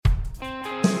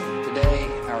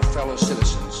fellow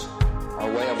citizens,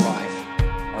 our way of life,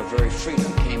 our very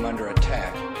freedom came under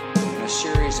attack in a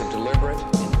series of deliberate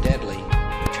and deadly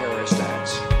terrorist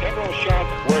acts. Several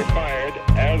shots were fired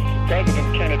as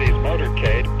President Kennedy's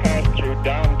motorcade passed through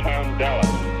downtown Dallas.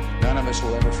 None of us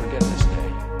will ever forget this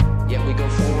day, yet we go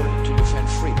forward to defend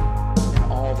freedom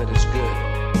and all that is good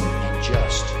and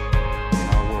just in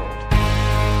our world.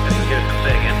 Can you hear some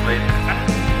say again, please?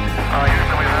 You're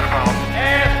coming out of home.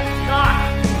 Ask not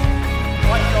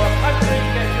what your country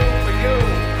can do for you.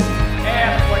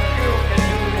 Ask what you can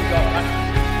do for your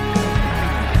country.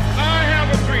 I have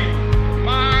a dream.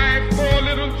 My 4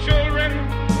 little children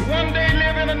one day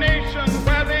live in a nation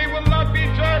where they will not be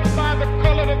judged by the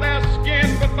color of their skin,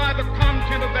 but by the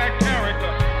content of their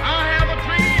character. I have a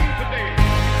dream today.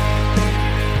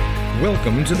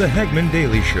 Welcome to the Hagman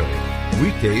Daily Show,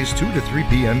 weekdays 2 to 3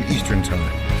 p.m. Eastern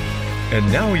Time. And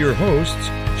now your hosts,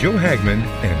 Joe Hagman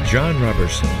and John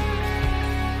Robertson.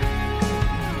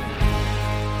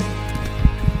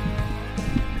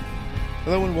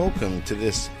 Hello and welcome to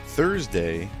this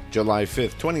Thursday, July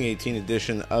 5th, 2018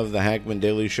 edition of the Hagman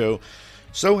Daily Show.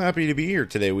 So happy to be here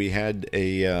today. We had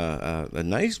a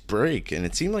nice break, and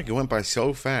it seemed like it went by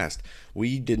so fast.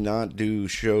 We did not do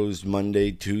shows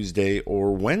Monday, Tuesday,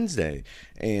 or Wednesday.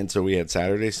 And so we had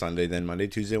Saturday, Sunday, then Monday,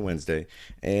 Tuesday, Wednesday.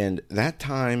 And that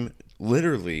time,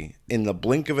 literally, in the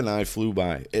blink of an eye, flew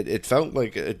by. It felt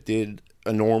like it did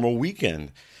a normal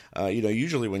weekend.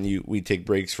 Usually when we take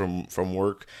breaks from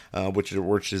work,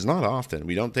 which is not often.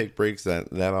 We don't take breaks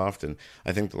that often.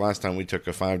 I think the last time we took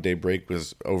a 5-day break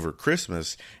was over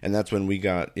Christmas, and that's when we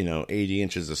got 80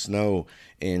 inches of snow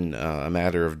in a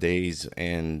matter of days,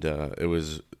 and it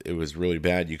was really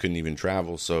bad. You couldn't even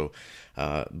travel. So,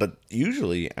 but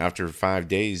usually after 5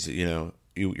 days, you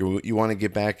want to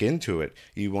get back into it.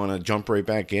 You want to jump right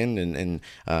back in and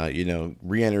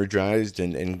re-energized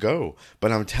and go.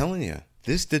 But I'm telling you,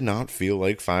 this did not feel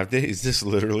like 5 days. This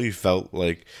literally felt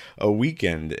like a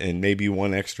weekend and maybe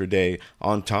one extra day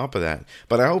on top of that.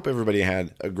 But I hope everybody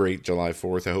had a great July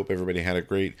 4th. I hope everybody had a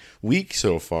great week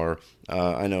so far.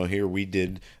 I know here we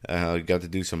got to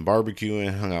do some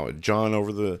barbecuing, hung out with John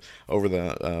over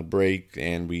the break,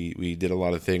 and we did a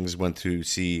lot of things. Went to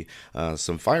see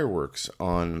some fireworks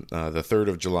on the 3rd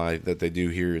of July that they do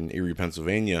here in Erie,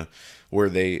 Pennsylvania, where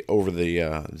they, over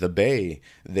the bay,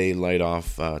 they light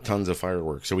off tons of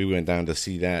fireworks. So we went down to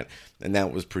see that, and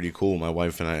that was pretty cool, my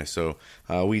wife and I. So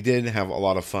we did have a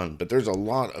lot of fun. But there's a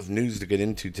lot of news to get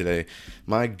into today.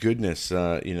 My goodness,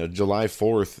 July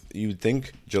 4th, you'd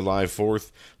think July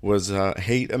 4th was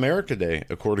Hate America Day,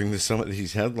 according to some of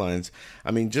these headlines.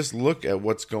 I mean, just look at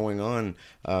what's going on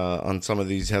some of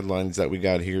these headlines that we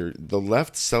got here. The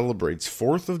left celebrates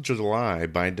 4th of July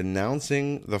by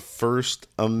denouncing the First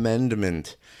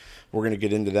Amendment. We're going to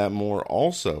get into that more.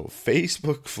 Also,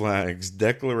 Facebook flags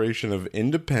Declaration of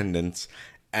Independence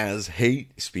as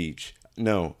hate speech.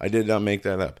 No, I did not make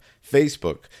that up.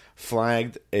 Facebook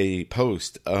flagged a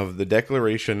post of the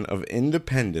Declaration of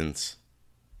Independence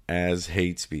as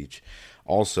hate speech.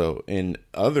 Also, in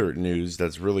other news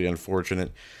that's really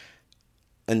unfortunate,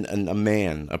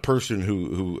 a person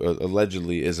who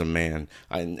allegedly is a man,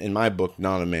 in my book,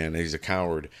 not a man, he's a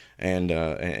coward,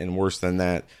 and worse than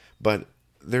that. But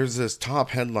there's this top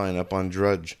headline up on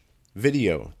Drudge.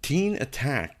 Video, teen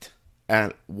attacked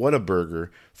at Whataburger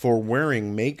for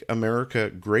wearing Make America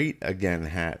Great Again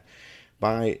hat.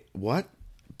 By what?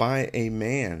 By a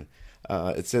man.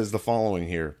 It says the following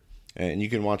here, and you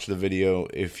can watch the video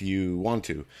if you want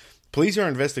to. Police are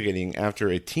investigating after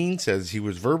a teen says he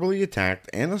was verbally attacked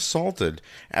and assaulted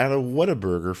at a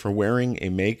Whataburger for wearing a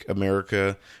Make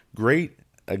America Great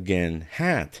Again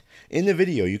hat. In the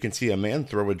video, you can see a man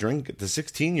throw a drink at the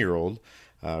 16-year-old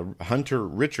Hunter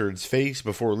Richards' face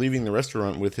before leaving the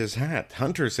restaurant with his hat.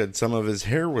 Hunter said some of his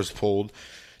hair was pulled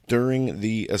during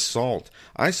the assault.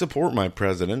 I support my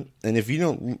president, and if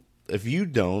you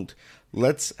don't,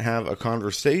 let's have a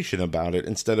conversation about it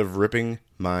instead of ripping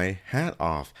my hat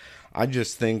off. I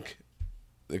just think,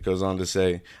 it goes on to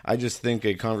say, I just think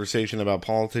a conversation about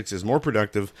politics is more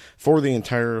productive for the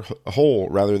entire whole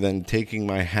rather than taking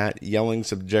my hat, yelling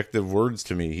subjective words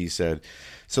to me, he said.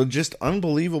 So just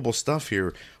unbelievable stuff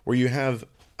here where you have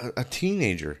a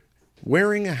teenager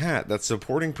wearing a hat that's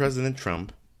supporting President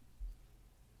Trump,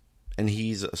 and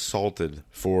he's assaulted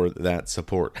for that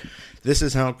support. This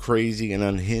is how crazy and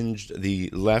unhinged the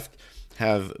left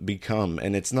have become.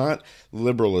 And it's not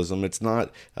liberalism. It's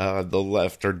not the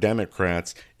left or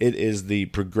Democrats. It is the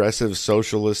progressive,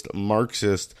 socialist,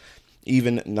 Marxist,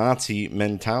 even Nazi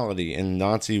mentality. And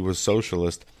Nazi was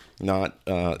socialist. not,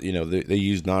 they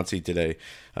use Nazi today,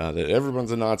 that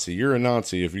everyone's a Nazi. You're a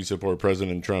Nazi if you support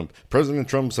President Trump. President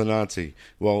Trump's a Nazi.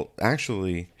 Well,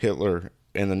 actually, Hitler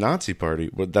and the Nazi Party,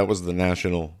 that was the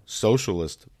National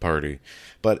Socialist Party.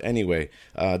 But anyway,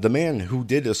 the man who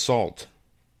did assault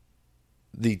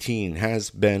the teen has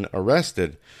been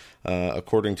arrested.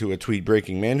 According to a tweet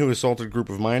breaking, man who assaulted a group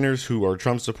of minors who are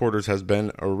Trump supporters has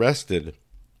been arrested.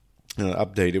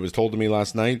 Update, it was told to me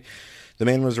last night. The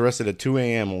man was arrested at 2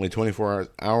 a.m., only 24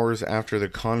 hours after the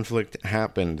conflict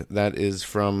happened. That is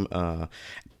from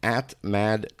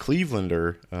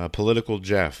 @MadClevelander, Political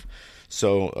Jeff.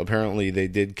 So apparently they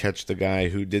did catch the guy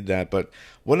who did that. But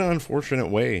what an unfortunate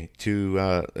way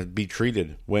to be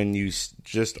treated when you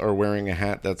just are wearing a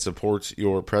hat that supports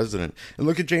your president. And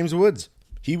look at James Woods.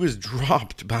 He was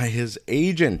dropped by his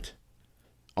agent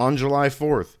on July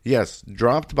 4th. Yes,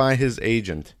 dropped by his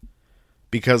agent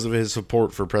because of his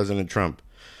support for President Trump.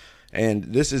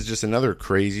 And this is just another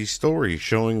crazy story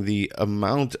showing the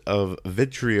amount of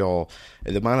vitriol,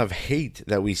 the amount of hate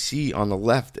that we see on the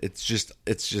left. It's just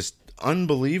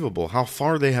unbelievable how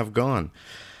far they have gone.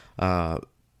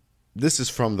 This is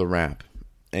from The Wrap.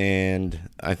 And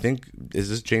I think, is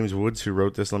this James Woods who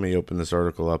wrote this? Let me open this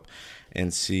article up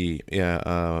and see.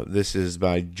 This is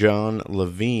by John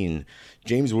Levine.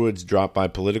 James Woods dropped by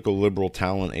political liberal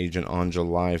talent agent on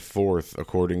July 4th,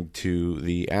 according to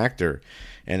the actor.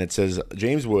 And it says,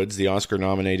 James Woods, the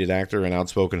Oscar-nominated actor and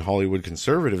outspoken Hollywood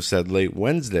conservative, said late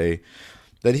Wednesday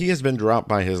that he has been dropped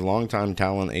by his longtime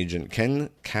talent agent Ken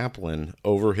Kaplan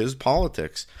over his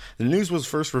politics. The news was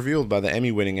first revealed by the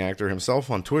Emmy-winning actor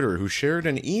himself on Twitter, who shared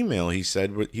an email he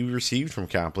said he received from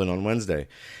Kaplan on Wednesday.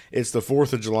 It's the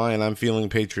 4th of July and I'm feeling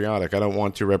patriotic. I don't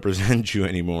want to represent you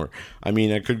anymore. I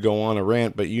mean, I could go on a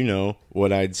rant, but you know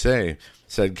what I'd say,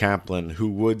 said Kaplan, who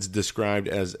Woods described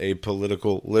as a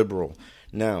political liberal.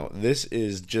 Now, this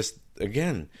is just,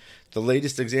 again, the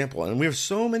latest example, and we have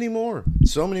so many more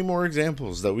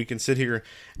examples that we can sit here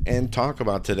and talk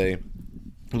about today,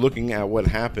 looking at what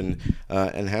happened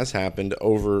and has happened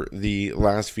over the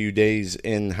last few days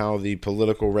and how the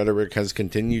political rhetoric has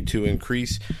continued to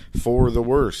increase for the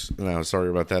worse. Now, sorry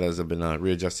about that as I've been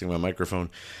readjusting my microphone.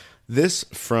 This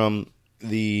from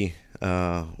the,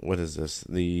 what is this?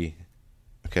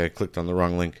 Okay, I clicked on the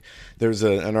wrong link. There's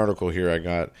an article here I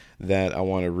got that I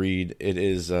want to read. It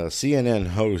is CNN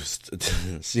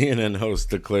host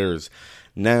declares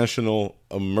national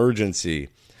emergency.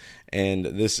 And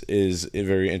this is a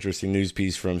very interesting news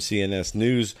piece from CNS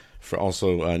News, for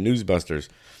also Newsbusters.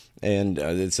 And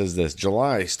it says this: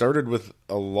 July started with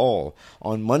a lull.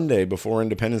 On Monday, before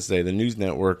Independence Day, the news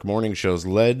network morning shows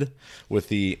led with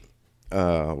the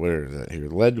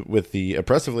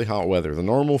oppressively hot weather. The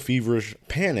normal feverish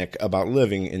panic about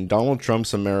living in Donald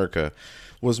Trump's America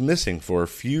was missing for a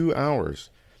few hours.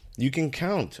 You can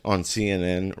count on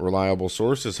CNN reliable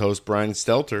sources host Brian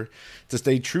Stelter to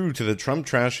stay true to the Trump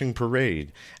trashing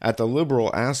parade. At the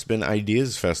liberal Aspen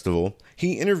Ideas Festival,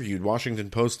 he interviewed Washington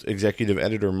Post executive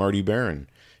editor Marty Baron.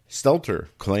 Stelter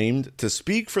claimed to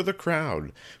speak for the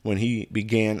crowd when he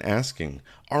began asking,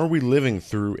 are we living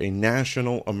through a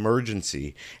national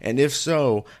emergency? And if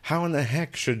so, how in the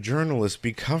heck should journalists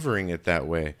be covering it that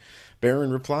way?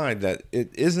 Barron replied that it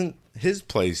isn't his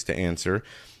place to answer.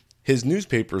 His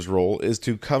newspaper's role is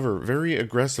to cover very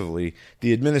aggressively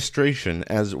the administration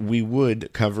as we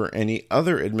would cover any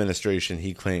other administration,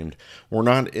 he claimed. We're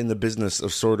not in the business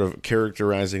of sort of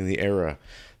characterizing the era.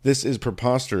 This is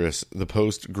preposterous. The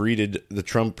Post greeted the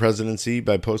Trump presidency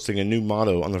by posting a new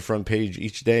motto on the front page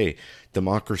each day: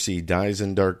 democracy dies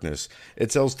in darkness.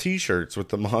 It sells t-shirts with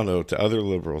the motto to other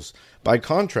liberals. By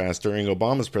contrast, during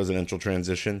Obama's presidential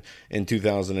transition in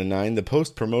 2009, the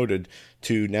Post promoted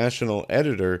to national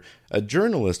editor a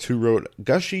journalist who wrote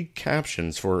gushy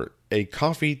captions for a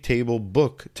coffee table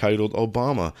book titled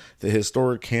Obama, the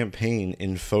Historic Campaign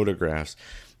in Photographs.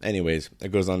 Anyways,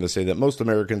 it goes on to say that most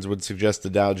Americans would suggest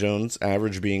the Dow Jones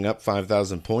average being up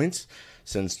 5,000 points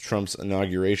since Trump's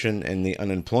inauguration, and the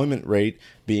unemployment rate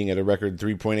being at a record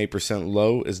 3.8%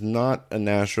 low is not a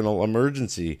national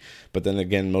emergency. But then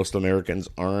again, most Americans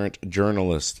aren't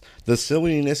journalists. The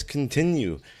silliness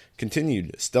continued.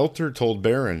 Stelter told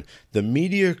Barron, the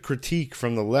media critique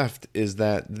from the left is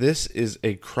that this is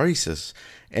a crisis,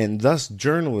 and thus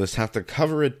journalists have to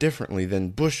cover it differently than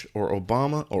Bush or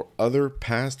Obama or other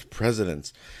past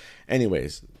presidents.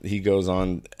 Anyways, he goes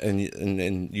on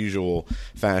in usual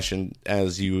fashion,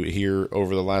 as you hear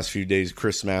over the last few days,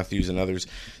 Chris Matthews and others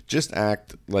just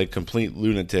act like complete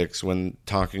lunatics when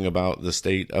talking about the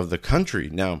state of the country.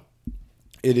 Now,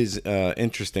 it is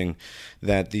interesting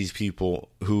that these people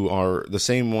who are the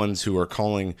same ones who are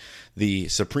calling the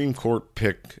Supreme Court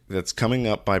pick that's coming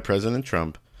up by President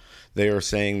Trump, they are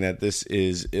saying that this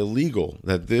is illegal,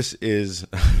 that this is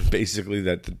basically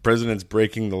that the president's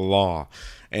breaking the law,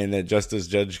 and that Justice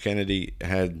Judge Kennedy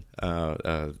is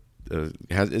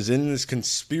in this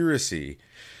conspiracy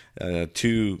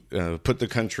to put the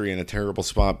country in a terrible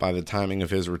spot by the timing of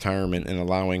his retirement and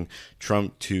allowing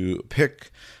Trump to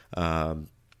pick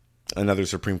another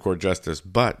Supreme Court justice.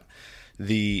 But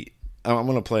I'm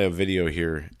going to play a video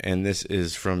here, and this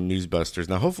is from Newsbusters.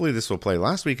 Now, hopefully this will play.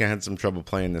 Last week I had some trouble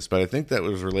playing this, but I think that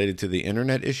was related to the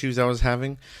internet issues I was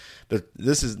having. But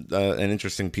this is an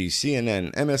interesting piece.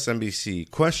 CNN, MSNBC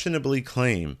questionably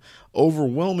claim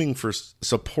overwhelming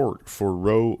support for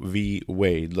Roe v.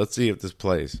 Wade. Let's see if this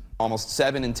plays. Almost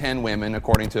 7 in 10 women,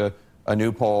 according to a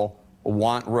new poll,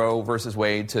 want Roe versus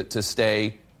Wade to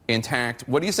stay intact.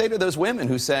 What do you say to those women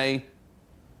who say,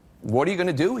 what are you going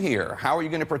to do here? How are you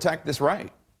going to protect this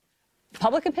right?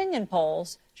 Public opinion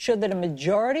polls show that a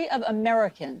majority of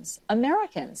Americans,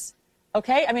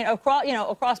 okay, I mean,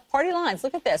 across party lines,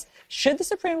 look at this. Should the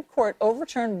Supreme Court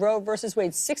overturn Roe versus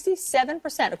Wade,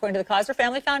 67%, according to the Kaiser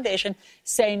Family Foundation,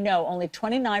 say no. Only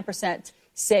 29%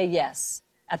 say yes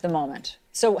at the moment.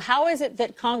 So how is it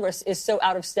that Congress is so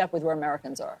out of step with where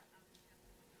Americans are?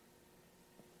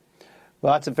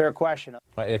 Well, that's a fair question.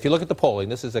 If you look at the polling,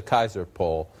 this is a Kaiser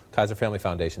poll, Kaiser Family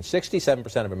Foundation,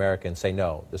 67% of Americans say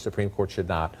no, the Supreme Court should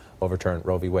not overturn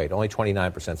Roe v. Wade. Only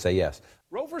 29% say yes.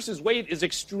 Roe versus Wade is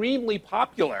extremely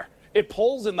popular. It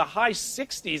polls in the high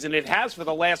 60s, and it has for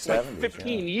the last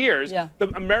 15 years. Yeah. The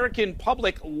American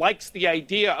public likes the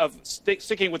idea of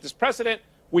sticking with this precedent.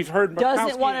 We've heard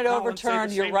doesn't want it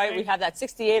overturned. You're right. We have that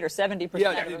 68 or 70%.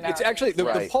 Yeah, it's actually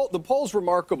the poll's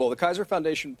remarkable. The Kaiser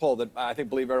Foundation poll that I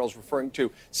believe Errol's referring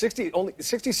to. Only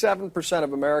 67%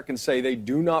 of Americans say they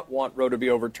do not want Roe to be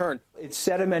overturned. It's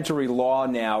sedimentary law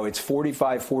now. It's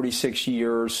 45, 46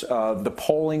 years. The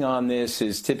polling on this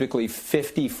is typically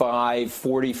 55,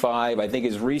 45. I think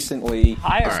is recently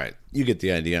higher. All right. You get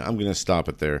the idea. I'm going to stop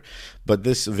it there. But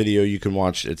this video you can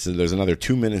watch. There's another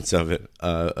 2 minutes of it,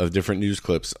 of different news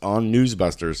clips on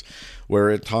Newsbusters, where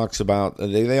it talks about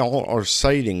they all are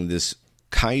citing this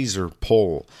Kaiser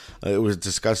poll. It was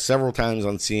discussed several times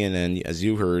on CNN, as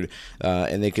you heard,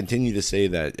 and they continue to say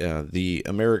that the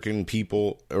American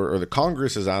people or the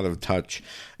Congress is out of touch,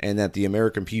 and that the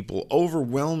American people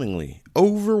overwhelmingly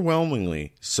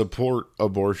support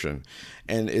abortion.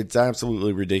 And it's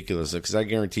absolutely ridiculous, because I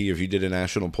guarantee you, if you did a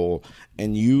national poll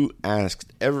and you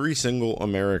asked every single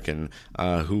American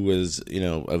who was,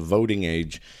 of voting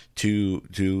age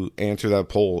to answer that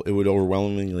poll, it would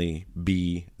overwhelmingly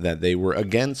be that they were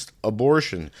against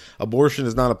abortion. Abortion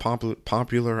is not a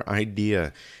popular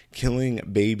idea. Killing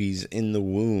babies in the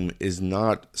womb is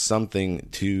not something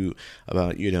to,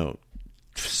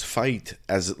 fight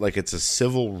as like it's a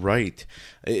civil right.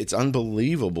 It's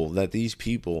unbelievable that these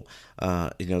people,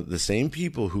 the same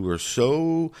people who are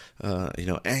so,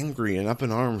 angry and up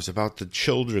in arms about the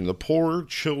children, the poor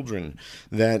children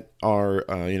that are,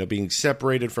 being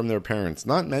separated from their parents,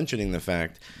 not mentioning the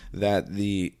fact that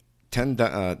the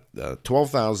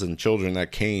 12,000 children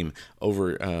that came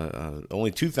over,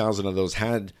 only 2,000 of those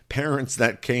had parents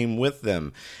that came with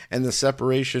them, and the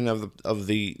separation of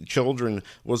the children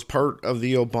was part of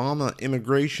the Obama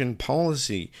immigration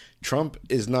policy. Trump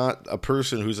is not a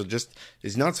person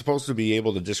is not supposed to be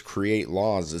able to just create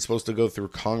laws. It's supposed to go through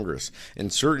Congress. In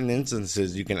certain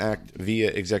instances, you can act via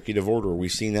executive order.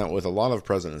 We've seen that with a lot of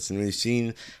presidents, and we've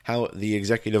seen how the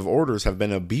executive orders have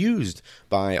been abused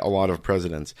by a lot of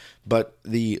presidents. But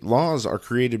the laws are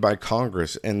created by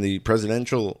Congress, and the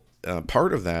presidential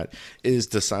part of that is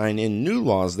to sign in new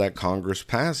laws that Congress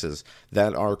passes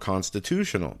that are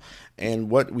constitutional. And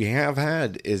what we have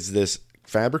had is this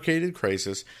fabricated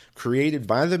crisis created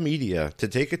by the media to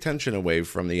take attention away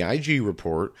from the IG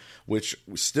report, which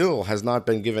still has not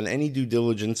been given any due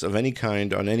diligence of any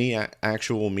kind on any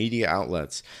actual media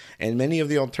outlets. And many of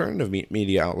the alternative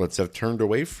media outlets have turned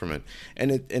away from it.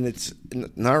 And it's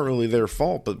not really their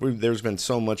fault, but there's been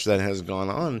so much that has gone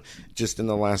on just in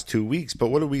the last 2 weeks. But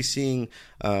what are we seeing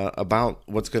about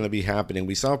what's going to be happening?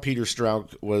 We saw Peter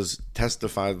Strzok was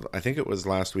testified, I think it was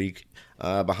last week,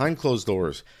 behind closed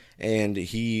doors. And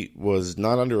he was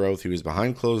not under oath. He was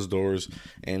behind closed doors,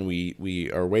 and we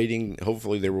are waiting.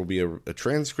 Hopefully there will be a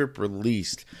transcript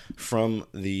released from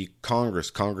the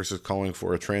Congress. Congress is calling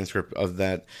for a transcript of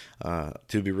that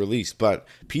to be released. But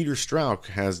Peter Strzok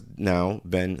has now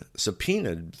been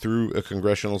subpoenaed through a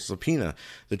congressional subpoena.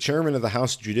 The chairman of the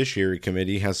House Judiciary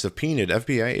Committee has subpoenaed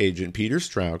FBI agent Peter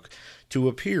Strzok to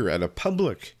appear at a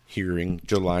public hearing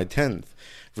July 10th.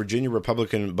 Virginia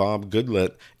Republican Bob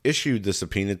Goodlatte issued the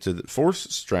subpoena to force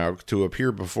Strzok to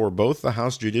appear before both the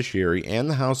House Judiciary and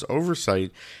the House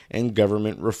Oversight and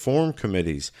Government Reform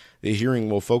Committees. The hearing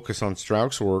will focus on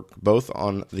Strzok's work both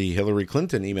on the Hillary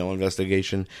Clinton email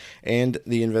investigation and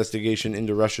the investigation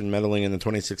into Russian meddling in the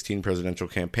 2016 presidential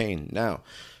campaign. Now,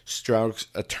 Strzok's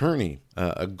attorney,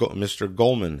 Mr.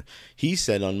 Goldman, he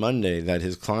said on Monday that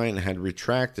his client had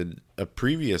retracted a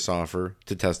previous offer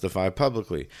to testify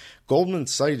publicly. Goldman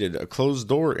cited a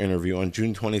closed-door interview on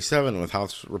June 27 with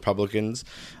House Republicans,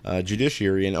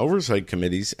 Judiciary, and Oversight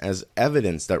Committees as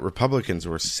evidence that Republicans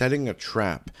were setting a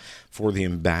trap for the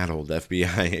embattled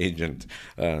FBI agent.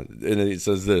 And it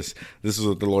says this is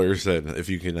what the lawyer said. If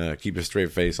you can keep a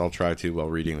straight face, I'll try to while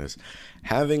reading this.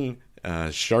 Having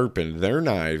sharpened their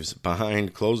knives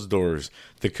behind closed doors,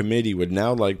 the committee would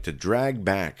now like to drag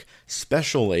back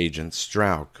Special Agent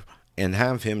Strzok and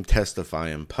have him testify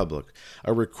in public,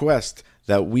 a request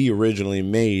that we originally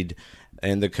made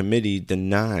and the committee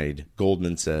denied,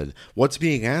 Goldman said. What's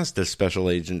being asked of Special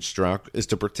Agent Strzok is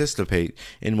to participate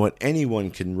in what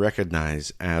anyone can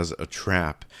recognize as a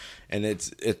trap. And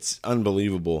it's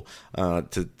unbelievable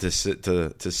to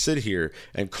sit here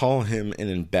and call him an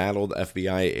embattled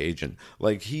FBI agent,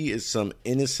 like he is some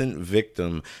innocent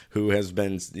victim who has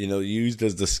been used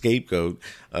as the scapegoat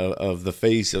of the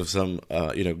face of some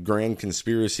grand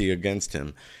conspiracy against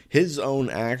him. His own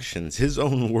actions, his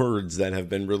own words that have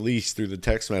been released through the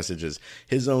text messages,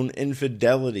 his own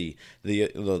infidelity, the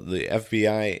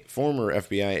FBI former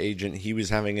FBI agent he was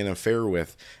having an affair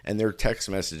with, and their text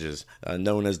messages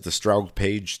known as the Strzok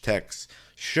page texts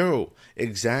show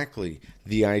exactly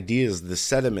the ideas, the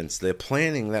sediments, the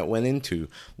planning that went into,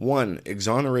 one,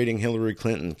 exonerating Hillary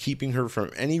Clinton, keeping her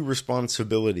from any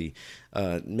responsibility,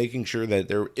 making sure that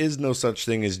there is no such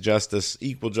thing as justice,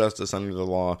 equal justice under the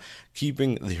law,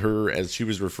 keeping her, as she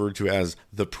was referred to as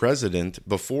the president,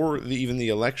 before even the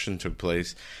election took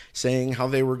place, saying how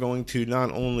they were going to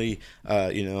not only,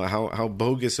 how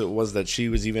bogus it was that she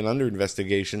was even under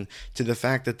investigation, to the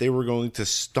fact that they were going to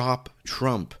stop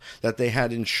Trump, that they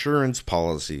had insurance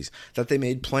policies, that they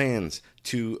made plans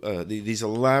to these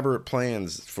elaborate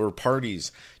plans for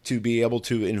parties to be able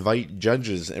to invite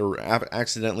judges or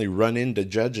accidentally run into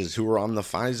judges who were on the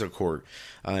FISA court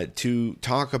to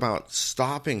talk about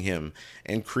stopping him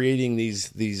and creating these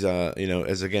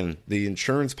the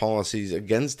insurance policies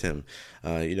against him,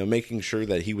 making sure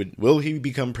that will he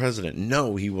become president?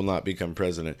 No, he will not become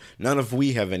president. None of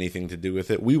we have anything to do with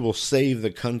it. We will save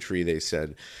the country, they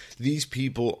said. These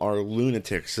people are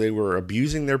lunatics. They were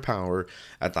abusing their power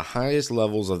at the highest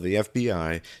levels of the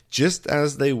FBI, just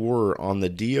as they were on the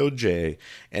DOJ.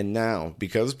 And now,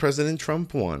 because President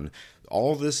Trump won,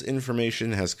 all this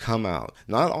information has come out.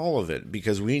 Not all of it,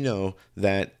 because we know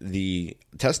that the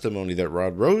testimony that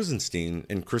Rod Rosenstein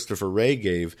and Christopher Wray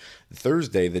gave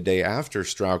Thursday, the day after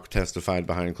Strzok testified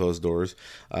behind closed doors,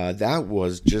 that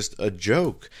was just a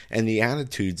joke. And the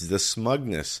attitudes, the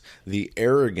smugness, the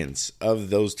arrogance of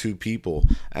those two people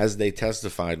as they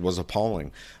testified was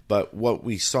appalling. But what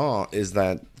we saw is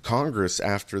that Congress,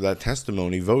 after that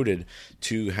testimony, voted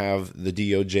to have the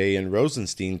DOJ and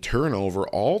Rosenstein turn over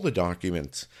all the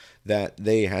documents that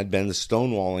they had been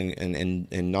stonewalling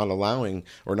and not allowing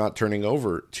or not turning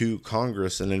over to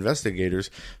Congress and investigators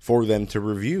for them to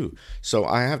review. So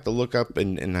I have to look up,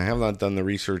 and I have not done the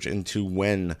research into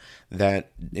when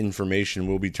that information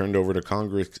will be turned over to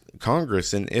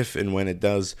Congress and if and when it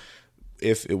does,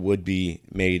 if it would be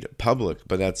made public.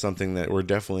 But that's something that we're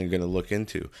definitely going to look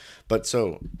into. But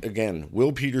so, again,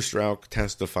 will Peter Strzok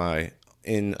testify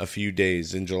in a few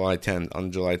days on July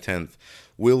 10th?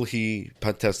 Will he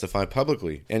testify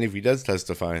publicly? And if he does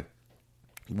testify,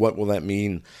 what will that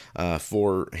mean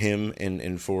for him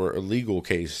and for a legal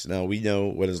case? Now, we know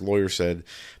what his lawyer said,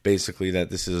 basically that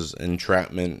this is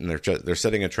entrapment, and they're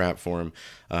setting a trap for him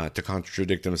to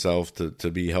contradict himself,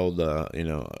 to be held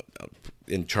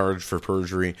in charge for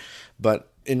perjury.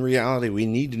 But in reality, we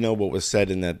need to know what was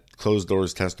said in that closed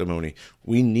doors testimony.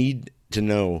 We need to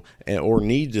know or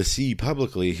need to see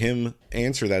publicly him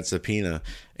answer that subpoena.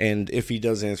 And if he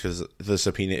does answer the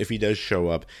subpoena, if he does show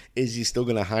up, is he still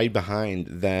going to hide behind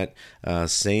that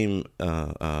same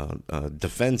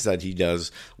defense that he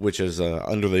does, which is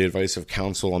under the advice of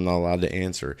counsel, I'm not allowed to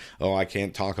answer. Oh, I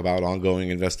can't talk about ongoing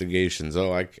investigations.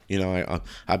 Oh,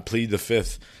 I plead the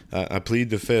fifth. I plead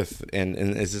the fifth. And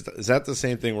is that the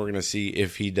same thing we're going to see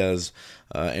if he does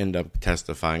end up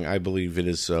testifying? I believe it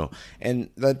is so. And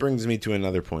that brings me to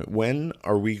another point. When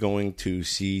are we going to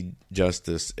see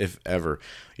justice, if ever?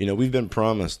 You know, we've been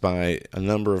promised by a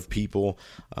number of people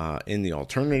in the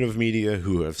alternative media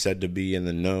who have said to be in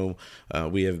the know.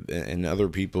 We have, and other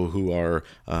people who are,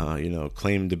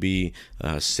 claim to be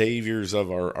saviors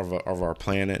of our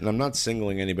planet. And I'm not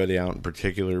singling anybody out in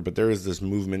particular, but there is this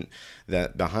movement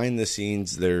that behind the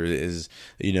scenes there is,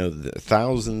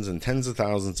 thousands and tens of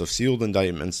thousands of sealed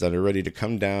indictments that are ready to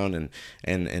come down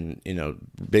and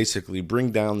basically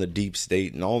bring down the deep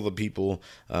state and all the people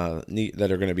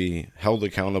that are going to be held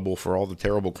accountable for all the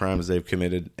terrible crimes they've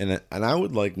committed. And I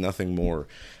would like nothing more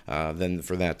than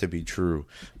for that to be true.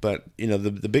 But,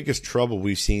 the biggest trouble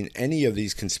we've seen any of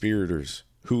these conspirators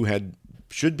who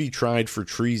should be tried for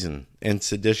treason and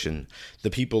sedition, the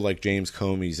people like James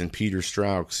Comey's and Peter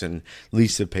Strzok's and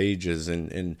Lisa Page's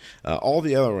and all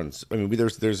the other ones. I mean,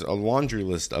 there's a laundry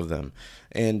list of them.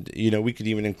 And, we could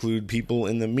even include people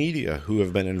in the media who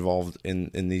have been involved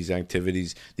in these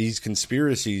activities, these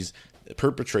conspiracies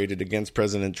perpetrated against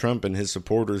President Trump and his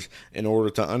supporters in order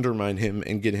to undermine him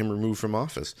and get him removed from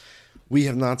office. We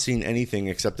have not seen anything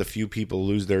except a few people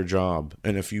lose their job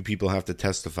and a few people have to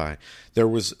testify. There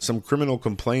was some criminal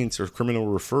complaints or criminal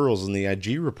referrals in the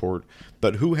IG report,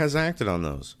 but who has acted on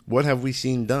those? What have we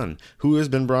seen done? Who has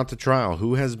been brought to trial?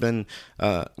 Who has been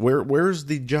where's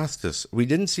the justice? We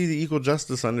didn't see the equal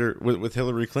justice with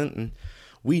Hillary Clinton.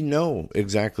 We know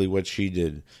exactly what she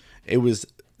did. It was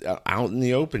out in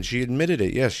the open. She admitted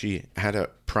it. Yes, she had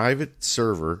a private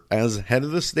server as head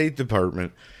of the State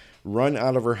Department run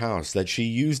out of her house that she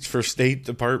used for State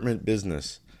Department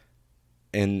business.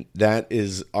 And that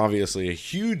is obviously a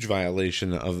huge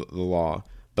violation of the law,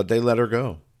 but they let her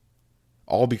go.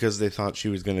 All because they thought she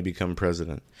was going to become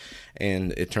president.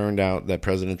 And it turned out that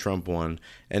President Trump won,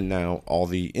 and now all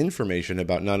the information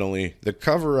about not only the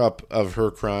cover-up of her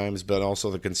crimes, but also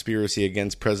the conspiracy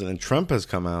against President Trump has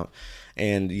come out.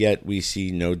 And yet we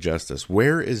see no justice.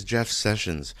 Where is Jeff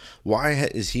Sessions? Why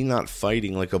is he not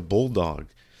fighting like a bulldog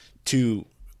to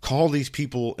call these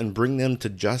people and bring them to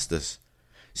justice?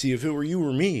 See, if it were you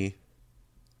or me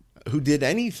who did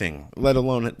anything, let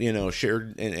alone,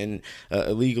 shared and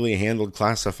illegally handled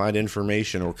classified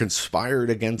information or conspired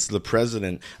against the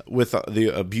president with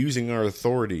the abusing our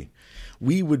authority,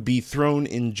 we would be thrown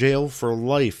in jail for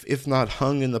life, if not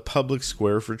hung in the public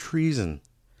square for treason.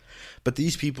 But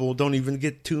these people don't even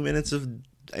get 2 minutes of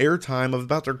airtime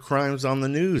about their crimes on the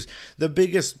news. The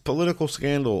biggest political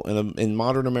scandal in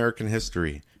modern American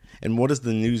history. And what does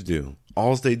the news do?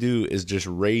 All they do is just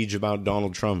rage about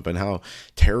Donald Trump and how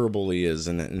terrible he is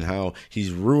and how he's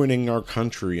ruining our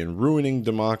country and ruining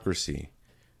democracy.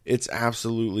 It's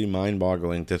absolutely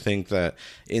mind-boggling to think that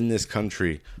in this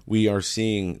country we are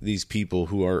seeing these people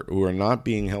who are not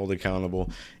being held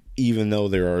accountable, even though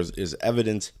there is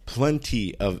evidence,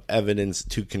 plenty of evidence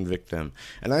to convict them.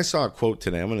 And I saw a quote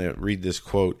today. I'm going to read this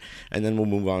quote, and then we'll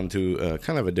move on to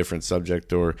kind of a different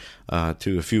subject or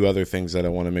to a few other things that I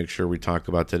want to make sure we talk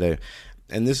about today.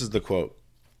 And this is the quote.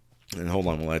 And hold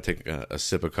on while I take a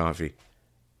sip of coffee.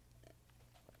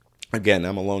 Again,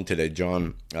 I'm alone today.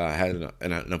 John had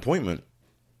an appointment,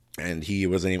 and he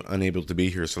was unable to be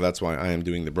here, so that's why I am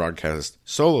doing the broadcast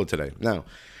solo today. Now,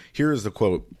 here is the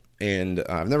quote. And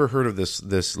I've never heard of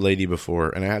this lady before,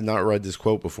 and I have not read this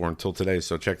quote before until today,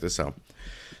 so check this out.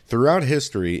 Throughout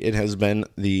history, it has been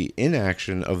the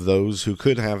inaction of those who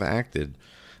could have acted,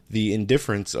 the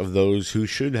indifference of those who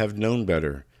should have known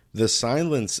better, the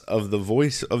silence of the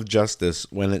voice of justice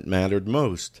when it mattered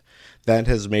most, that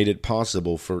has made it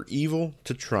possible for evil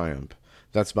to triumph.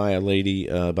 That's by a lady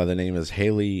by the name of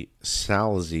Haley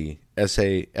Salzie,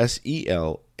 Salsie.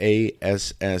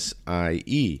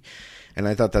 And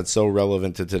I thought that's so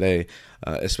relevant to today,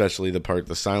 especially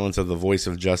the silence of the voice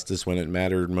of justice when it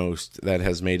mattered most, that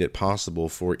has made it possible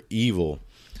for evil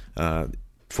to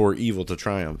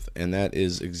triumph. And that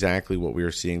is exactly what we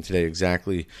are seeing today,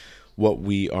 exactly what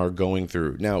we are going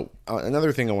through. Now,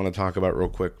 another thing I want to talk about real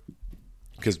quick,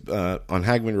 because on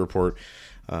Hagmann Report,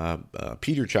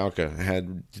 Peter Chowka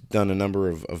had done a number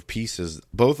of pieces,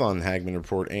 both on Hagmann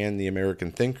Report and the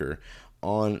American Thinker,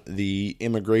 on the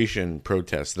immigration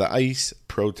protests, the ICE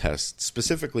protests,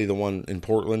 specifically the one in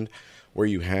Portland where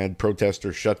you had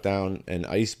protesters shut down an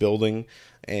ICE building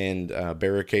and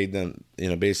barricade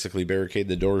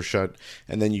the doors shut.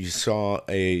 And then you saw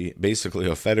basically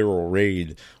a federal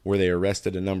raid where they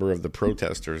arrested a number of the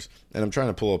protesters. And I'm trying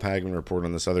to pull up Hagmann Report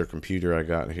on this other computer I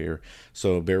got here,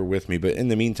 so bear with me. But in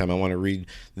the meantime, I want to read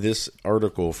this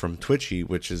article from Twitchy,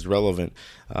 which is relevant.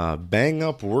 Bang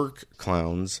up work,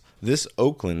 clowns. This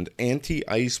Oakland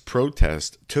anti-ICE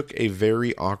protest took a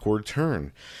very awkward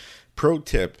turn. pro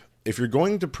tip, if you're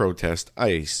going to protest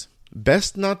ICE,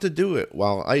 best not to do it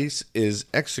while ICE is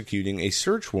executing a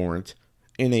search warrant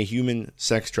in a human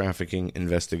sex trafficking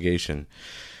investigation.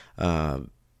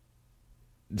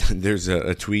 There's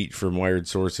a tweet from Wired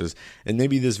Sources, and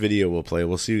maybe this video will play.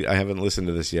 We'll see. I haven't listened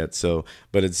to this yet,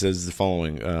 but it says the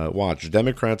following. Watch.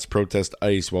 Democrats protest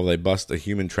ICE while they bust a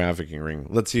human trafficking ring.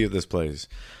 Let's see if this plays.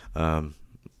 All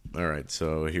right,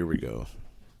 so here we go.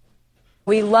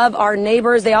 We love our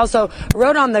neighbors. They also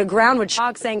wrote on the ground with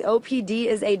shock saying OPD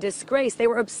is a disgrace. They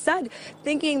were upset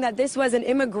thinking that this was an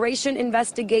immigration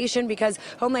investigation because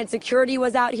Homeland Security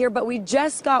was out here. But we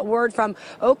just got word from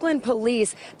Oakland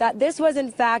police that this was,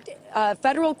 in fact, a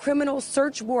federal criminal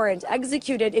search warrant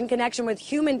executed in connection with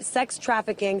human sex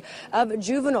trafficking of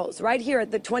juveniles right here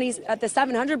at the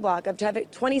 700 block of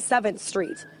 27th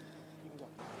Street.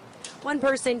 One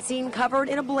person seen covered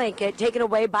in a blanket taken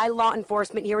away by law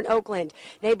enforcement here in Oakland.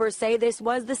 Neighbors say this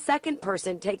was the second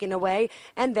person taken away,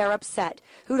 and they're upset.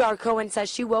 Hudar Cohen says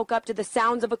she woke up to the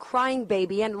sounds of a crying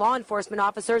baby and law enforcement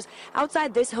officers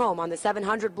outside this home on the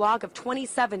 700 block of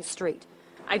 27th Street.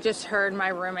 I just heard my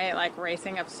roommate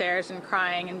racing upstairs and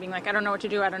crying and being like, I don't know what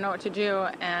to do,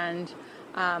 and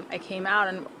I came out,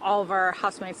 and all of our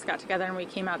housemates got together, and we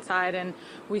came outside, and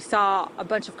we saw a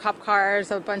bunch of cop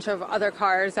cars, a bunch of other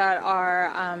cars that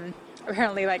are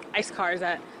apparently ICE cars,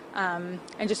 and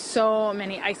just so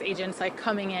many ICE agents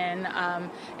coming in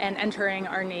and entering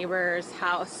our neighbor's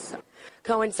house.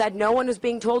 Cohen said no one was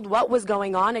being told what was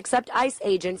going on, except ICE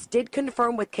agents did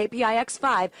confirm with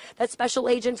KPIX5 that special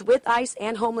agents with ICE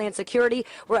and Homeland Security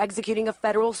were executing a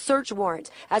federal search warrant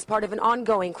as part of an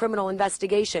ongoing criminal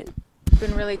investigation.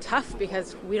 Been really tough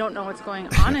because we don't know what's going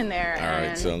on in there. All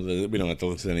right, so we don't have to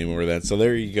listen anymore of that. So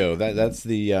there you go. That's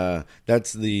the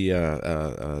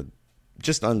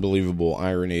just unbelievable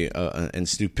irony and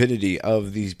stupidity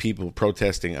of these people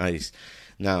protesting ICE.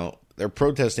 Now, they're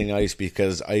protesting ICE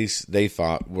because ICE, they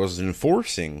thought, was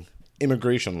enforcing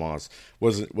immigration laws,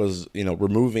 was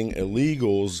removing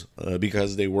illegals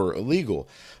because they were illegal.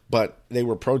 But they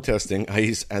were protesting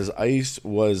ICE as ICE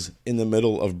was in the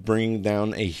middle of bringing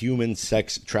down a human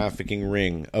sex trafficking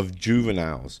ring of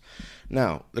juveniles.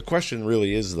 Now, the question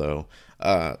really is, though,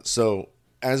 so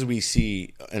as we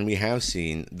see, and we have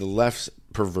seen, the left's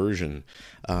perversion,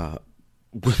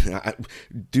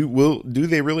 do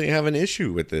they really have an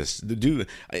issue with this?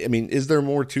 Is there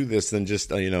more to this than just,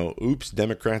 oops,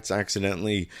 Democrats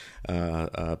accidentally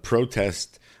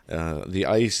protest the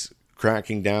ICE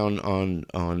cracking down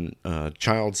on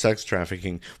child sex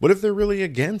trafficking? What if they're really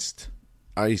against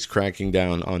ICE cracking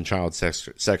down on child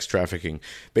sex trafficking,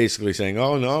 basically saying,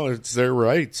 oh no, it's their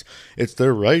rights as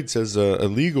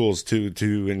illegals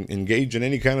to engage in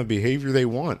any kind of behavior they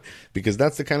want, because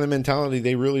that's the kind of mentality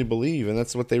they really believe, and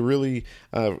that's what they really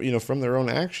from their own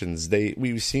actions,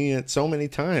 we've seen it so many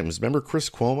times. Remember Chris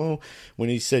Cuomo when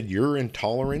he said you're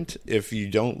intolerant if you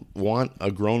don't want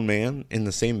a grown man in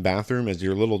the same bathroom as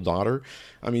your little daughter?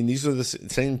 I mean, these are the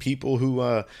same people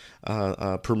who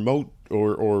promote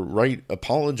or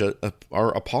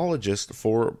are apologists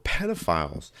for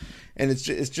pedophiles, and it's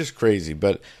just crazy.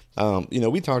 But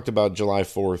we talked about July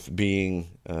 4th being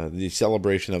the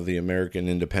celebration of the American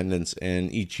independence,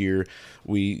 and each year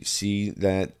we see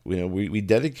that we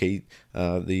dedicate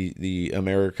the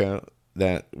America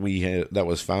that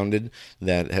was founded,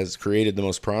 that has created the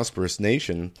most prosperous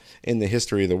nation in the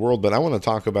history of the world. But I want to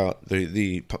talk about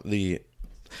the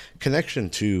connection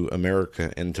to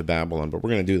America and to Babylon, but we're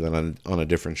going to do that on a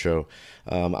different show.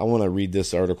 I want to read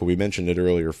this article. We mentioned it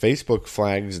earlier. Facebook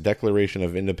flags Declaration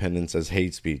of Independence as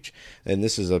hate speech. And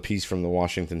this is a piece from the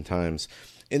Washington Times.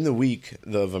 In the week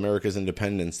of America's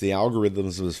independence, the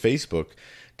algorithms of Facebook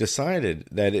decided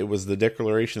that it was the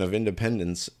Declaration of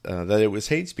Independence, that it was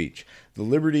hate speech. The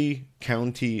Liberty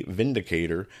County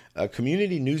Vindicator, a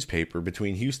community newspaper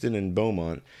between Houston and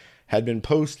Beaumont, had been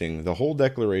posting the whole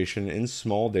declaration in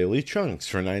small daily chunks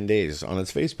for 9 days on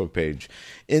its Facebook page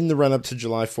in the run-up to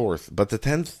July 4th. But the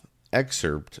 10th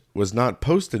excerpt was not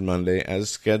posted Monday as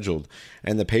scheduled,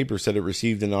 and the paper said it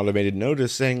received an automated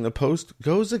notice saying the post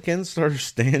goes against our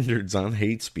standards on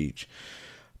hate speech.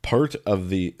 Part of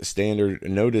the standard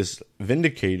notice,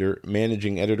 Vindicator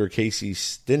managing editor Casey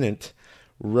Stinnett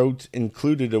wrote,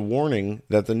 included a warning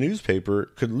that the newspaper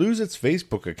could lose its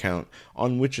Facebook account,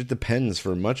 on which it depends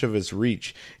for much of its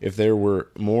reach, if there were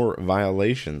more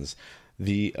violations.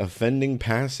 The offending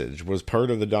passage was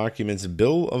part of the document's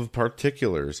Bill of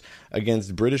Particulars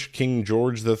against British King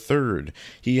George III.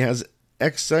 He has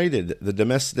excited the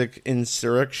domestic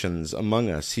insurrections among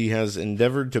us. He has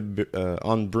endeavored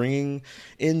on bringing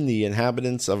in the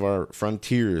inhabitants of our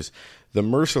frontiers. The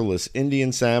merciless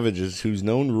Indian savages whose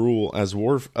known rule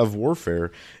of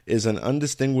warfare is an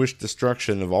undistinguished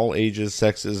destruction of all ages,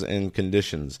 sexes, and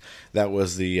conditions. That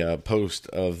was the post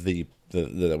of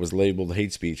that was labeled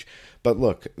hate speech. But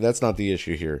look, that's not the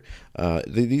issue here.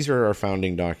 These are our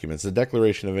founding documents. The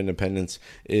Declaration of Independence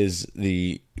is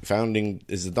the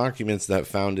documents that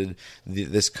founded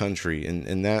this country,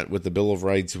 and that with the Bill of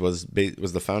Rights was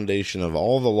the foundation of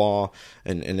all the law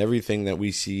and everything that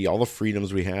we see, all the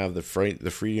freedoms we have, the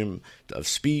freedom of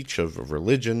speech, of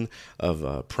religion,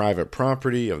 of private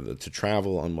property, to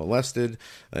travel unmolested,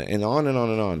 and on and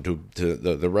on and on, to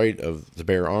the right to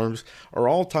bear arms, are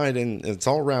all tied in. It's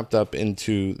all wrapped up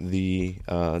into the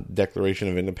Declaration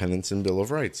of Independence and Bill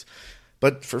of Rights.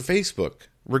 But for Facebook,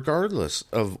 regardless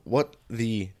of what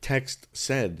the text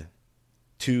said,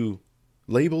 to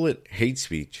label it hate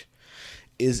speech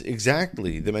is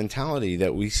exactly the mentality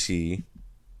that we see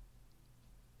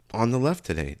on the left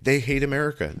today. They hate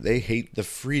America. They hate the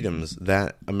freedoms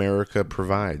that America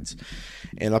provides.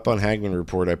 And up on Hagman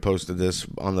Report, I posted this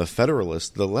on the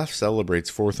Federalist. The left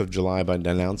celebrates 4th of July by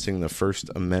denouncing the First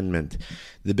Amendment.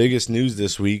 The biggest news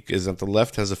this week is that the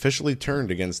left has officially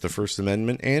turned against the First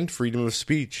Amendment and freedom of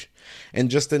speech. And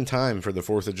just in time for the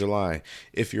 4th of July.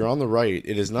 If you're on the right,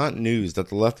 it is not news that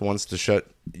the left wants to shut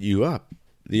you up.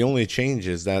 The only change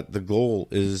is that the goal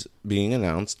is being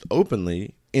announced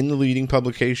openly in the leading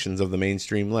publications of the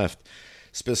mainstream left,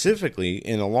 specifically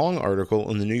in a long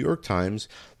article in the New York Times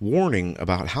warning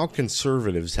about how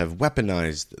conservatives have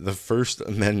weaponized the First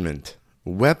Amendment.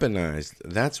 Weaponized,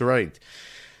 that's right.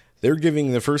 They're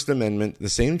giving the First Amendment the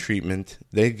same treatment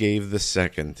they gave the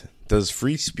Second. Does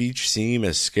free speech seem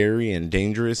as scary and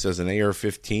dangerous as an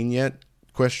AR-15 yet? ?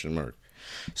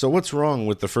 So what's wrong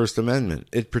with the First Amendment?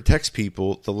 It protects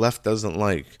people the left doesn't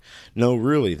like. No,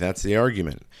 really, that's the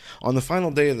argument. On the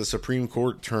final day of the Supreme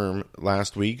Court term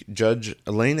last week, Judge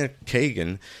Elena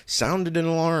Kagan sounded an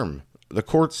alarm. The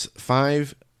court's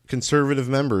 5 conservative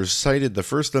members cited the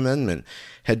First Amendment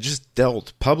had just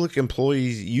dealt public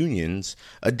employees' unions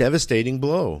a devastating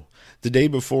blow. The day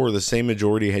before, the same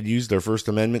majority had used their First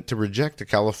Amendment to reject a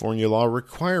California law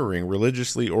requiring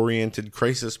religiously oriented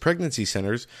crisis pregnancy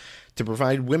centers to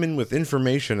provide women with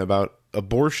information about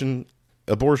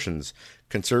abortions.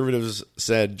 Conservatives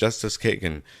said Justice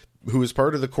Kagan, who is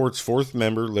part of the court's 4th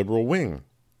member liberal wing,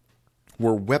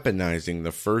 were weaponizing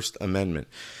the First Amendment.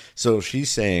 So she's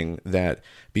saying that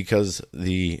because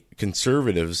the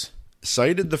conservatives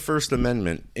cited the First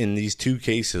Amendment in these 2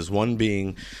 cases, one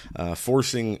being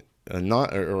reversing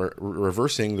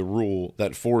the rule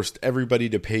that forced everybody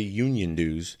to pay union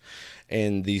dues,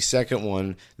 and the second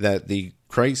one that the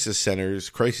crisis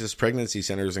pregnancy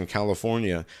centers in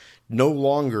California no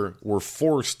longer were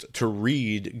forced to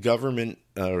read government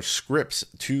scripts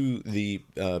to the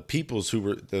peoples who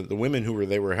were the women who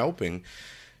they were helping.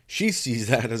 She sees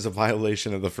that as a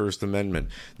violation of the First Amendment.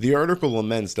 The article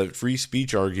laments that free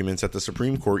speech arguments at the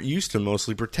Supreme Court used to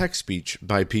mostly protect speech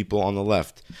by people on the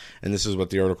left. And this is what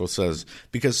the article says.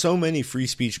 Because so many free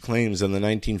speech claims in the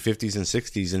 1950s and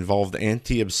 60s involved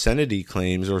anti-obscenity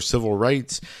claims or civil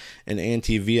rights and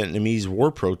anti-Vietnamese war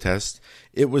protests,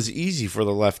 it was easy for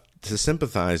the left to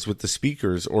sympathize with the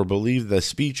speakers or believe the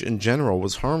speech in general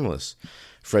was harmless.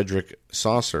 Frederick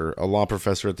Saucer, a law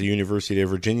professor at the University of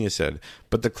Virginia, said,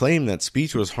 but the claim that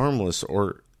speech was harmless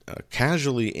or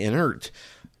casually inert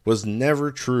was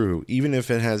never true, even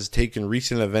if it has taken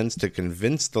recent events to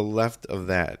convince the left of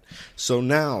that. So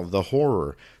now, the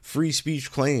horror, free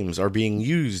speech claims are being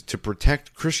used to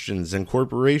protect Christians and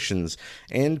corporations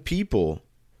and people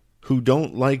who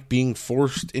don't like being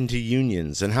forced into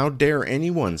unions. And how dare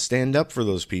anyone stand up for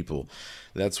those people?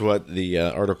 That's what the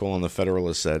article on the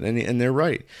Federalist said, and they're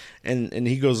right. And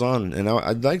he goes on, and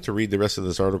I'd like to read the rest of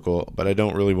this article, but I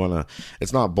don't really want to.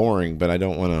 It's not boring, but I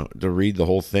don't want to read the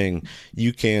whole thing.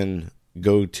 You can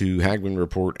go to Hagman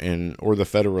Report or the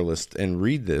Federalist and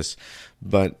read this,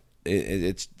 but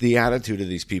it's the attitude of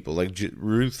these people, like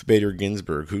Ruth Bader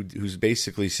Ginsburg, who's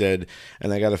basically said,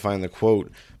 and I got to find the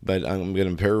quote, but I'm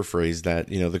going to paraphrase that,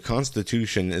 the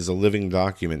Constitution is a living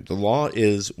document. The law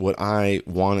is what I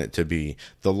want it to be.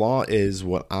 The law is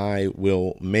what I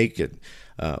will make it,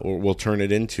 or will turn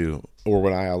it into, or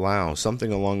what I allow,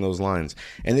 something along those lines.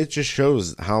 And it just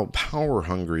shows how power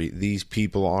hungry these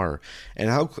people are.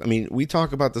 And we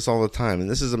talk about this all the time, and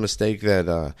this is a mistake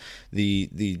that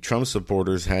the Trump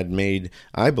supporters had made,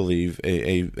 I believe,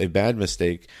 a bad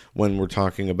mistake when we're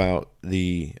talking about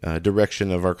the direction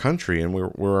of our country and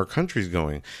where our country's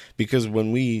going. Because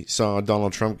when we saw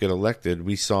Donald Trump get elected,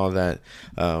 we saw that,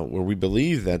 where we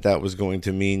believed that was going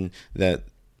to mean that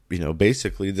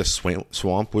basically the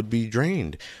swamp would be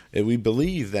drained. And we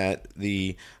believe that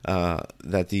the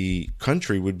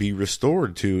country would be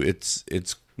restored to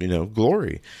its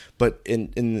glory. But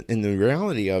in the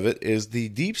reality of it is the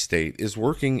deep state is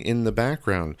working in the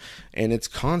background, and it's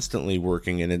constantly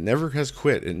working, and it never has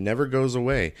quit. It never goes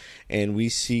away. And we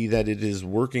see that it is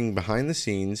working behind the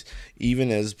scenes, even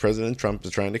as President Trump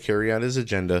is trying to carry out his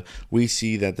agenda. We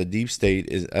see that the deep state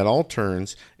is at all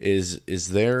turns is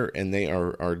there, and they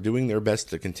are doing their best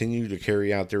to continue to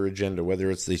carry out their agenda, whether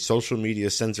it's the social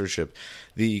media censorship,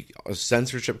 the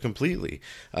censorship completely,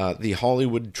 the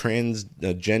Hollywood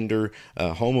transgender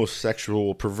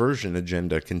homosexual perversion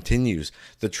agenda continues.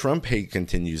 The Trump hate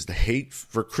continues. The hate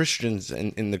for Christians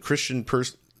and the Christian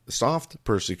soft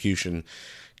persecution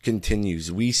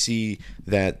continues. We see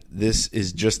that this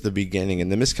is just the beginning,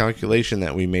 and the miscalculation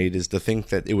that we made is to think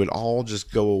that it would all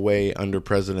just go away under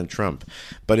President Trump.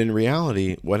 But in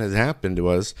reality, what has happened to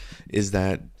us is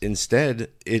that instead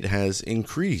it has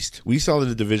increased. We saw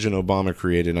the division Obama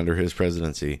created under his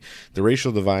presidency. The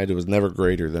racial divide was never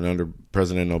greater than under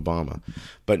President Obama.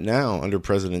 But now, under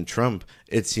President Trump,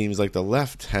 it seems like the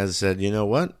left has said, you know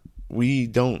what? We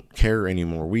don't care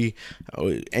anymore.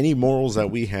 Any morals that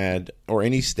we had or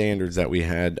any standards that we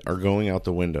had are going out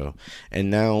the window. And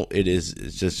now it's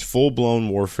just full-blown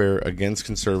warfare against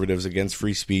conservatives, against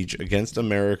free speech, against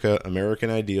America, American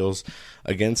ideals,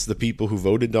 against the people who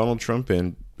voted Donald Trump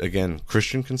in, again,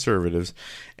 Christian conservatives.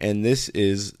 And this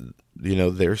is,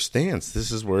 their stance.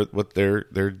 This is what they're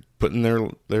putting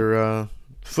their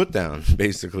foot down,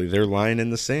 basically. They're lying in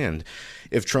the sand.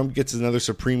 If Trump gets another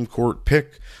Supreme Court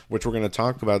pick, which we're going to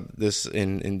talk about this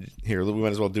in here, we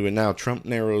might as well do it now. Trump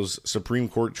narrows Supreme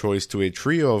Court choice to a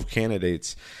trio of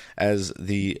candidates as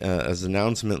the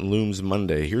announcement looms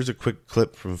Monday. Here's a quick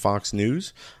clip from Fox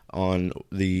News on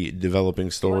the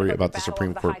developing story about the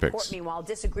Supreme Court picks. Meanwhile,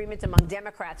 disagreement among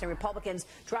Democrats and Republicans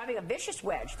driving a vicious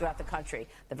wedge throughout the country.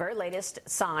 The very latest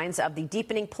signs of the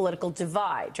deepening political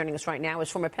divide. Joining us right now is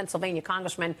former Pennsylvania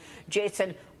Congressman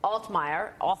Jason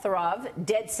Altmaier, author of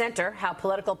Dead Center, How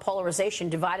Political Polarization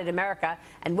Divided America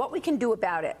and What We Can Do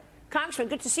About It. Congressman,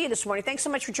 good to see you this morning. Thanks so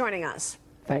much for joining us.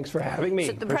 Thanks for having me.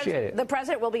 Appreciate it. The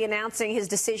president will be announcing his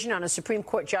decision on a Supreme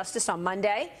Court justice on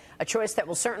Monday, a choice that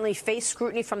will certainly face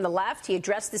scrutiny from the left. He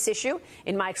addressed this issue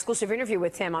in my exclusive interview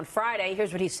with him on Friday.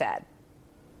 Here's what he said.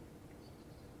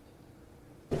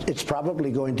 It's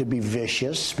probably going to be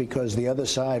vicious because the other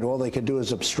side, all they can do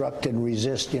is obstruct and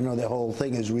resist. The whole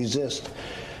thing is resist.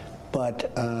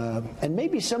 But, and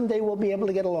maybe someday we'll be able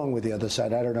to get along with the other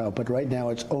side. I don't know. But right now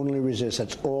it's only resist.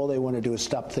 That's all they want to do is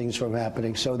stop things from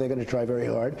happening. So they're going to try very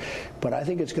hard. But I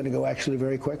think it's going to go actually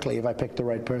very quickly if I pick the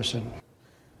right person.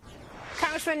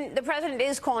 Congressman, the president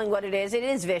is calling what it is. It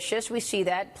is vicious. We see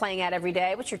that playing out every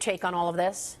day. What's your take on all of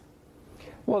this?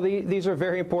 Well, these are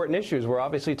very important issues. We're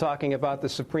obviously talking about the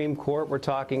Supreme Court. We're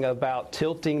talking about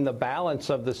tilting the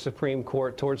balance of the Supreme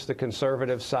Court towards the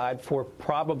conservative side for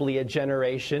probably a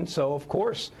generation. So, of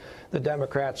course, the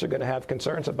Democrats are going to have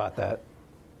concerns about that.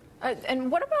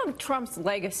 And what about Trump's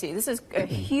legacy? This is a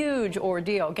huge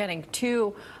ordeal, getting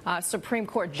two Supreme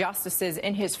Court justices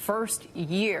in his first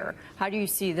year. How do you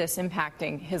see this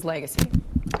impacting his legacy?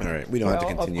 All right. We don't have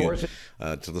to continue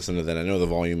to listen to that. I know the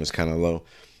volume is kind of low.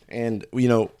 And, we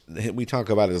talk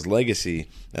about his legacy.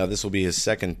 This will be his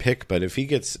second pick. But if he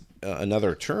gets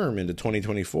another term into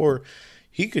 2024,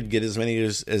 he could get as many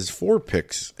as 4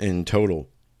 picks in total,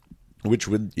 which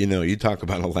would, you talk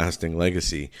about a lasting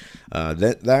legacy.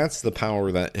 That's the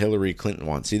power that Hillary Clinton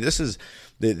wants. See, this is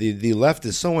the left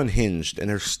is so unhinged,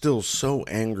 and they're still so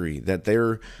angry that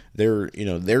their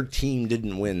team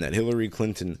didn't win, that Hillary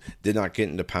Clinton did not get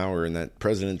into power, and that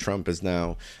President Trump is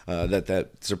now that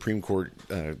Supreme Court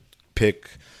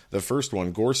pick, the first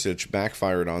one, Gorsuch,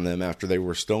 backfired on them after they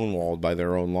were stonewalled by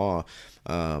their own law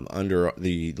under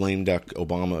the lame duck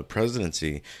Obama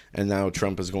presidency, and now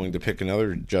Trump is going to pick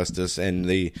another justice, and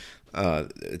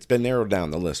it's been narrowed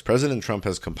down, the list. President Trump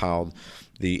has compiled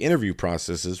the interview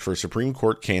processes for Supreme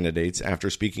Court candidates after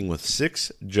speaking with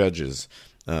 6 judges,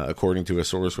 according to a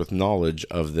source with knowledge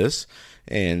of this.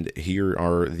 And here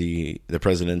are the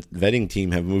president's vetting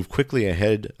team have moved quickly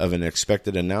ahead of an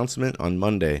expected announcement on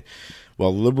Monday.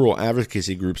 While liberal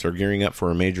advocacy groups are gearing up for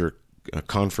a major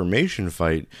confirmation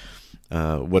fight,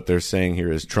 what they're saying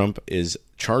here is Trump is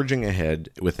charging ahead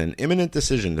with an imminent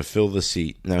decision to fill the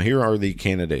seat. Now, here are the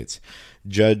candidates: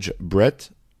 Judge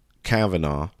Brett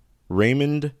Kavanaugh,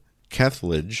 Raymond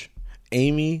Kethledge,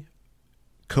 Amy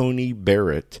Coney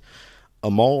Barrett,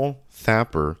 Amal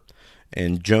Thapper,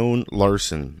 and Joan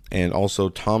Larson, and also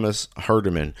Thomas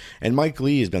Hardiman. And Mike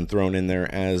Lee has been thrown in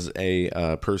there as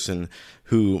a person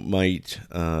who might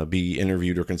be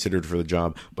interviewed or considered for the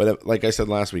job. But like I said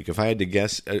last week, if I had to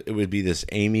guess, it would be this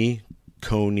Amy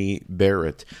Coney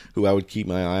Barrett, who I would keep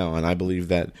my eye on. I believe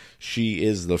that she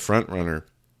is the front runner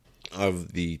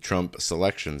of the Trump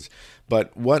selections.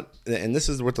 But and this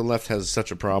is what the left has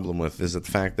such a problem with, is the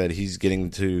fact that he's getting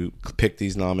to pick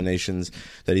these nominations,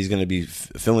 that he's going to be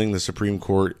filling the Supreme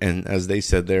Court, and as they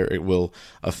said there, it will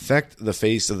affect the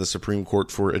face of the Supreme Court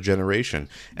for a generation.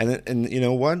 And you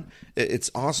know what?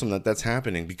 It's awesome that that's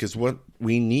happening, because what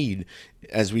we need,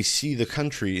 as we see the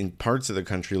country, in parts of the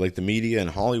country, like the media and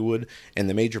Hollywood and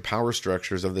the major power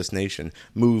structures of this nation,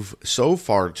 move so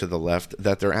far to the left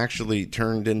that they're actually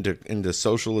turned into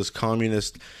socialist,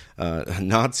 communist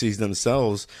Nazis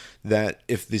themselves, that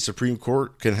if the Supreme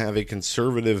Court can have a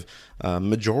conservative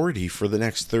majority for the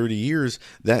next 30 years,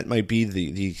 that might be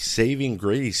the saving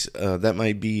grace that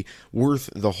might be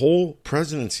worth the whole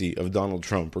presidency of Donald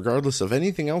Trump, regardless of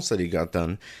anything else that he got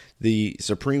done. The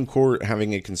Supreme Court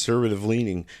having a conservative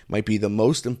leaning might be the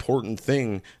most important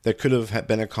thing that could have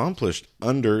been accomplished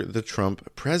under the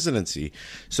Trump presidency.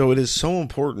 So it is so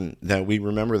important that we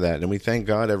remember that, and we thank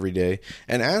God every day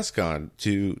and ask God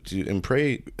to and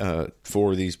pray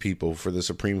for these people, for the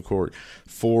Supreme Court,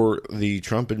 for the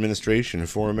Trump administration,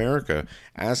 for America,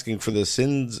 asking for the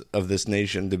sins of this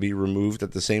nation to be removed,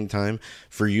 at the same time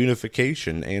for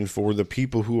unification and for the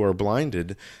people who are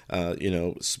blinded,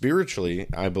 spiritually.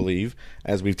 I believe,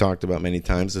 as we've talked about many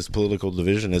times, this political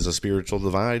division is a spiritual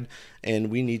divide, and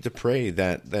we need to pray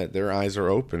that their eyes are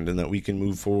opened and that we can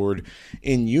move forward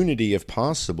in unity if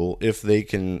possible, if they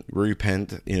can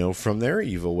repent, from their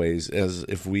evil ways, as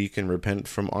if we can repent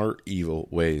from our evil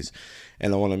ways.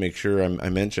 And I want to make sure I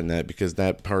mention that, because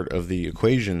that part of the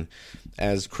equation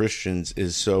as Christians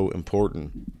is so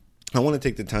important. I want to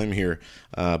take the time here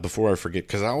before I forget,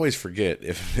 because I always forget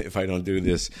if I don't do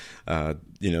this,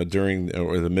 during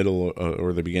or the middle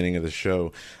or the beginning of the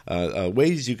show.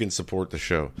 Ways you can support the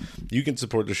show. You can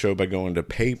support the show by going to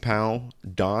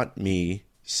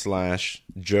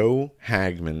paypal.me/Joe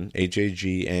Hagmann,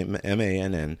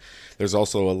 Hagmann. There's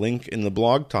also a link in the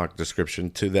Blog Talk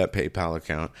description to that PayPal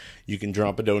account. You can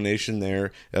drop a donation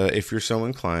there if you're so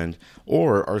inclined,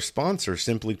 or our sponsor,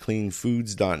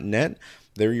 simplycleanfoods.net.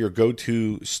 They're your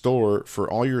go-to store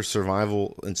for all your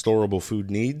survival and storable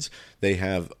food needs. They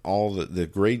have all the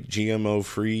great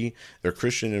GMO-free. They're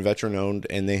Christian and veteran-owned,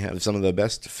 and they have some of the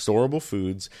best storable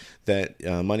foods that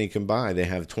money can buy. They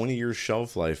have 20 years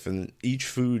shelf life, and each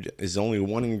food is only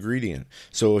one ingredient.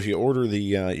 So if you order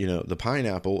the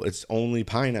pineapple, it's only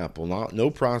pineapple, no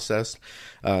processed,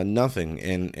 nothing.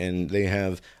 And they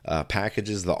have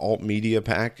packages. The Alt Media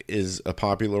Pack is a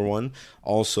popular one.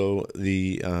 Also,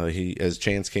 as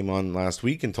Chance came on last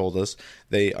week and told us,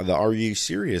 the Are You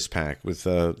Serious Pack with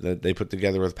that they put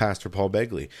together with Pastor Paul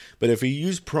Begley. But if you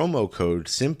use promo code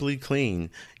SimplyClean,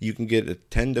 you can get a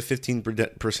 10 to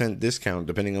 15% discount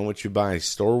depending on what you buy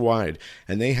store-wide.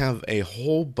 And they have a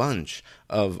whole bunch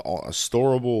of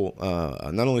storable,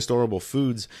 not only storable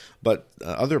foods, but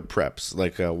other preps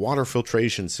like water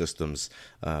filtration systems,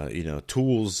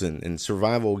 tools and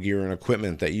survival gear and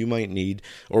equipment that you might need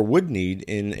or would need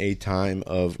in a time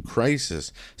of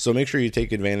crisis. So make sure you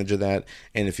take advantage of that.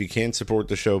 And if you can support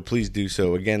the show, please do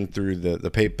so, again, through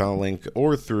the PayPal link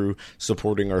or through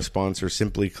supporting our sponsor,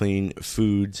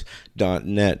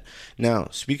 simplycleanfoods.net. Now,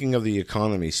 speaking of the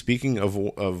economy, speaking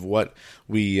of what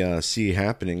we see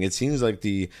happening, it seems like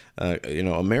the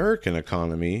American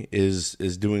economy is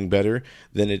doing better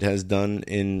than it has done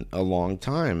in a long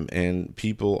time, and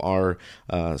people are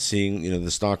seeing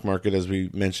the stock market, as we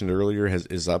mentioned earlier,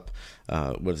 is up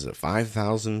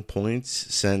 5,000 points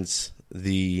since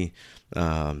the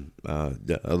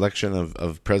election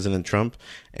of President Trump.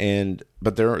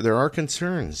 But there are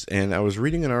concerns, and I was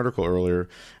reading an article earlier,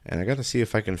 and I got to see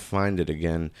if I can find it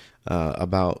again,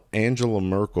 about Angela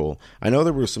Merkel. I know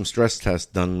there were some stress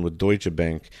tests done with Deutsche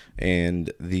Bank,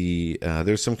 and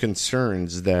there's some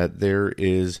concerns that there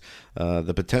is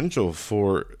the potential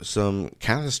for some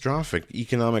catastrophic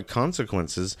economic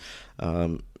consequences,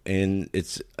 and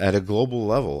it's at a global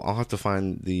level. I'll have to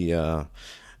find the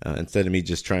instead of me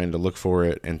just trying to look for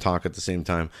it and talk at the same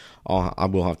time, I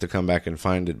will have to come back and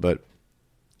find it. But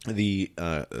the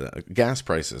gas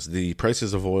prices, the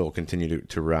prices of oil continue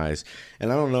to rise.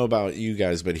 And I don't know about you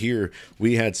guys, but here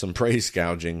we had some price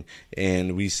gouging,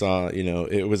 and we saw,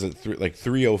 it was at like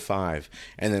 $3.05,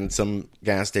 and then some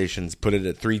gas stations put it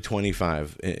at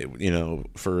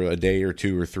 $3.25, for a day or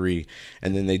two or three,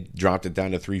 and then they dropped it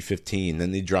down to $3.15,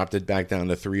 then they dropped it back down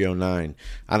to $3.09.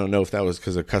 I don't know if that was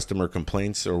because of customer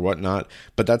complaints or whatnot,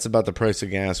 but that's about the price of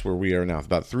gas where we are now.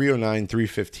 About $3.09,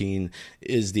 $3.15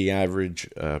 is the average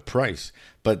price.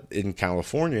 But in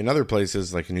California and other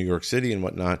places like in New York City and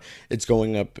whatnot, it's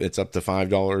going up. It's up to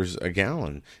 $5 a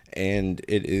gallon, and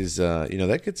it is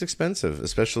that gets expensive,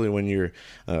 especially when you're.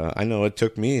 I know it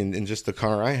took me in just the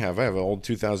car I have. I have an old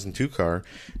 2002 car,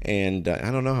 and I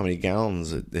don't know how many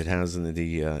gallons it has in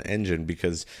the engine,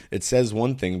 because it says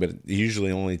one thing, but it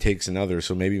usually only takes another.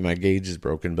 So maybe my gauge is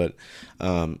broken. But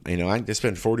I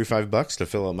spent $45 to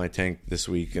fill up my tank this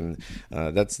week, and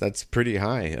that's pretty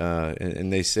high.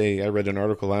 And they say, I read an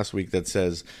article last week that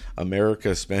says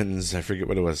America spends, I forget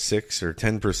what it was, 6 or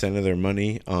 10% of their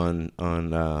money on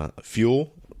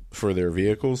fuel for their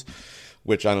vehicles,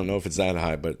 which I don't know if it's that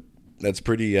high, but that's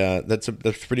pretty that's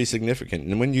pretty significant.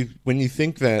 And when you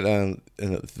think that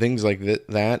things like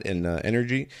that and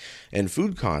energy and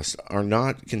food costs are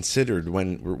not considered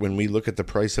when we look at the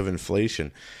price of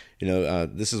inflation.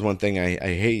 This is one thing I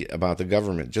hate about the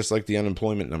government. Just like the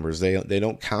unemployment numbers, they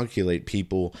don't calculate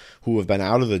people who have been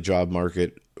out of the job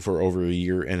market for over a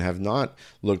year and have not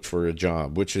looked for a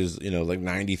job, which is, like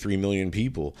 93 million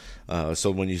people.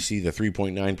 So when you see the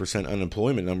 3.9%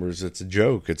 unemployment numbers, it's a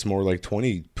joke. It's more like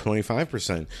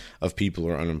 25% of people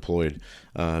are unemployed.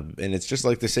 And it's just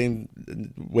like the same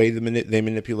way they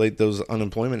manipulate those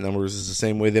unemployment numbers is the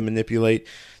same way they manipulate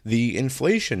the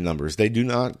inflation numbers. They do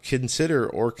not consider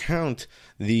or count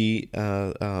the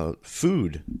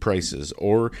food prices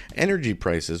or energy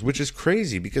prices, which is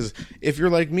crazy, because if you're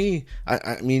like me,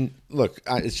 I mean, look,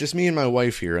 it's just me and my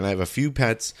wife here, and I have a few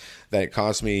pets that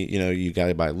cost me, you got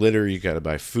to buy litter, you got to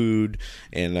buy food,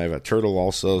 and I have a turtle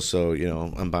also, so,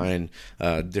 I'm buying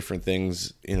different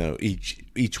things,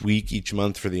 each week, each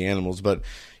month for the animals, but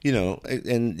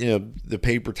the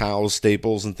paper towels,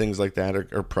 staples, and things like that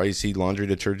are pricey, laundry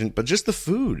detergent, but just the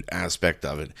food aspect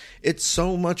of it, it's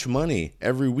so much money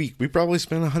every week. We probably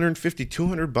spend $150,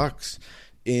 $200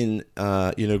 in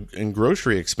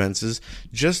grocery expenses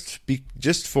just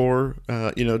for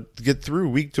to get through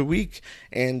week to week,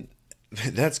 and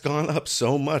that's gone up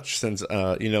so much since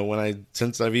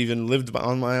since I've even lived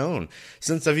on my own,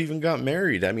 since I've even got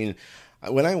married. I mean,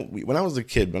 when I was a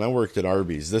kid, when I worked at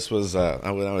Arby's, this was when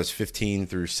I was 15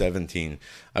 through 17,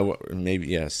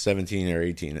 17 or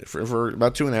 18. For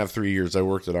about 2.5, 3 years, I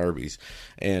worked at Arby's,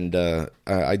 and I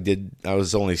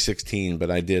was only 16, but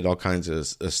I did all kinds of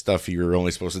stuff you were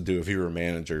only supposed to do if you were a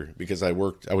manager, because I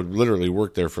would literally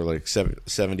work there for like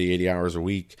 70, 80 hours a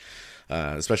week.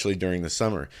 Especially during the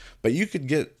summer, but you could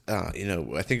get, I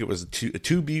think it was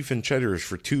two beef and cheddars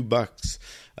for $2.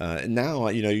 And now,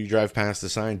 you drive past the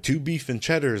sign, 2 beef and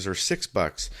cheddars are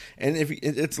 $6. And if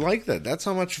it's like that, that's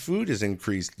how much food has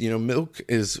increased. Milk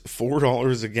is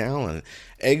 $4 a gallon.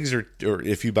 Eggs or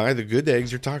if you buy the good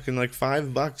eggs, you're talking like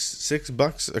 $5,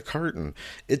 $6 a carton.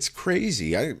 It's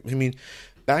crazy. I mean,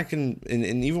 back in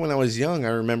even when I was young, I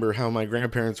remember how my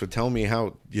grandparents would tell me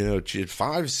how, at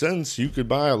 5 cents you could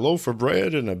buy a loaf of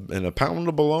bread and a pound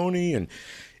of bologna, and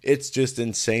it's just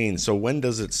insane. So when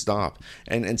does it stop?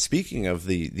 And speaking of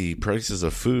the prices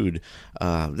of food,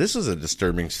 this is a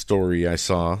disturbing story I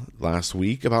saw last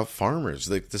week about farmers,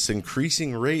 like this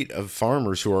increasing rate of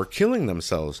farmers who are killing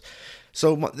themselves.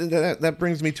 So that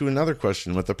brings me to another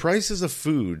question. With the prices of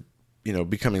food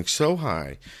becoming so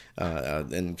high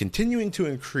and continuing to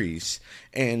increase,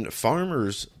 and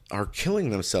farmers are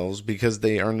killing themselves because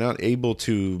they are not able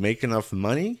to make enough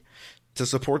money to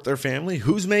support their family.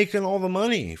 Who's making all the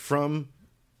money from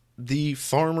the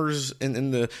farmers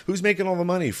and who's making all the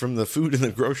money from the food in the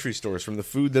grocery stores, from the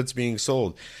food that's being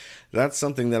sold? That's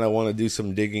something that I want to do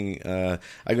some digging. I'm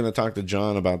going to talk to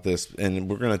John about this, and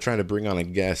we're going to try to bring on a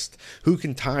guest who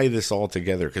can tie this all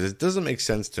together, because it doesn't make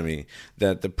sense to me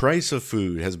that the price of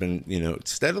food has been,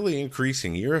 steadily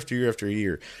increasing year after year after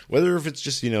year, whether if it's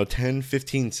just, 10,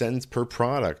 15 cents per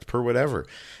product, per whatever.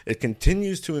 It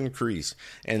continues to increase.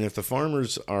 And if the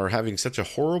farmers are having such a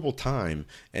horrible time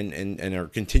and are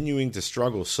continuing to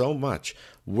struggle so much,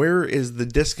 where is the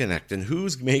disconnect, and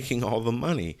who's making all the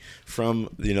money from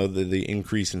the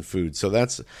increase in food? So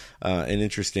that's an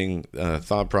interesting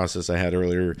thought process I had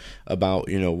earlier about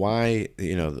why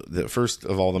first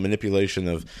of all, the manipulation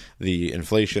of the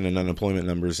inflation and unemployment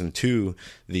numbers, and two,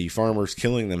 the farmers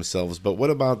killing themselves. But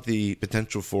what about the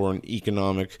potential for an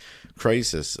economic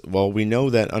crisis? Well, we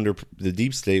know that under the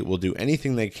deep state will do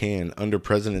anything they can under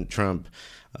President Trump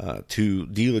to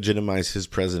delegitimize his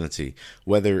presidency,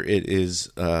 whether it is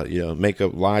make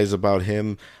up lies about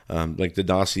him, like the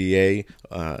dossier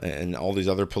and all these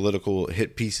other political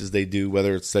hit pieces they do,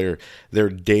 whether it's their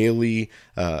daily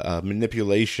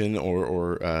manipulation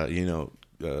or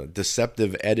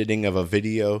deceptive editing of a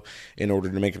video in order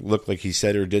to make it look like he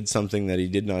said or did something that he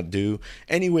did not do.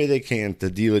 Any way they can to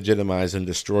delegitimize and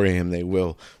destroy him, they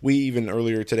will. We even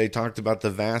earlier today talked about the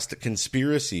vast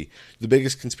conspiracy, the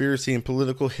biggest conspiracy in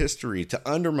political history, to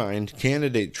undermine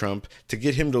candidate Trump, to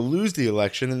get him to lose the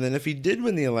election, and then if he did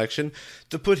win the election,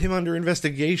 to put him under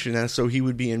investigation as so he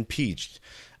would be impeached.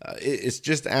 It's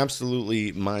just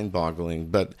absolutely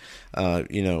mind-boggling. But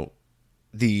you know,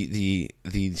 the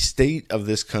state of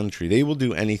this country, they will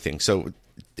do anything. So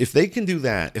if they can do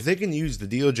that, if they can use the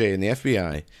DOJ and the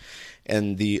FBI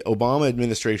and the Obama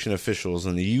administration officials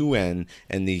and the UN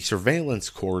and the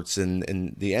surveillance courts and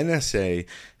the NSA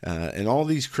and all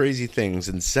these crazy things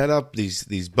and set up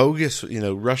these bogus, you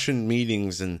know, Russian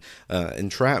meetings and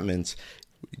entrapments,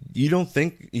 you don't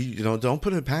think, you know, don't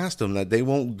put it past them that they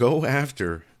won't go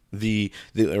after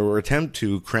or attempt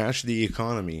to crash the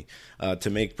economy to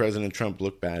make President Trump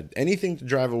look bad. Anything to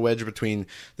drive a wedge between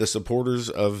the supporters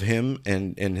of him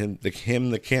and him,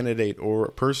 the candidate or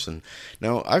person.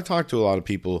 Now, I've talked to a lot of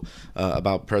people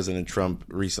about President Trump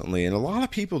recently, and a lot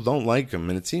of people don't like him.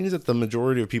 And it seems that the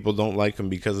majority of people don't like him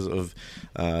because of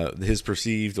his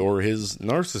perceived or his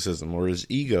narcissism or his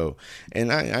ego.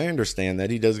 And I understand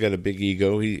that he does got a big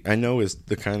ego. I know is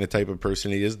the kind of type of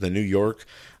person he is, the New York,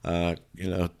 you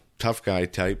know, tough guy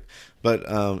type. But,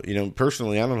 you know,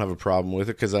 personally, I don't have a problem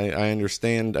with it because I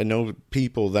understand, I know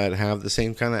people that have the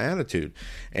same kind of attitude.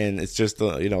 And it's just,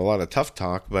 you know, a lot of tough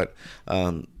talk, but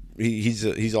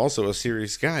he's also a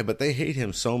serious guy. But they hate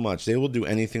him so much. They will do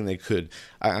anything they could.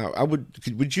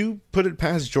 Would you put it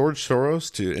past George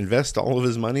Soros to invest all of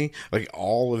his money, like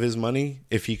all of his money,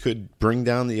 if he could bring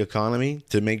down the economy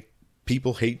to make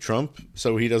people hate Trump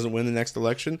so he doesn't win the next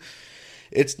election?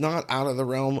 It's not out of the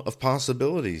realm of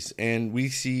possibilities. And we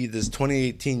see this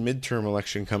 2018 midterm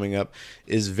election coming up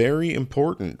is very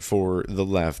important for the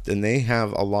left. And they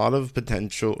have a lot of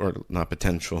potential, or not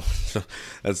potential,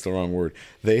 that's the wrong word.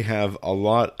 They have a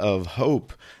lot of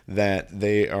hope that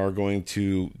they are going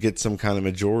to get some kind of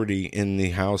majority in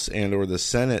the House and or the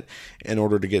Senate in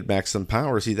order to get back some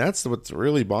power. See, that's what's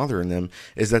really bothering them,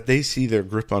 is that they see their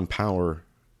grip on power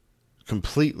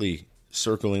completely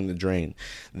circling the drain.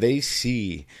 They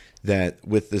see that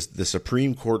with the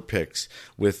Supreme Court picks,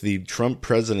 with the Trump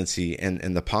presidency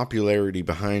and the popularity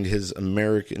behind his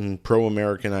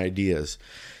pro-American ideas,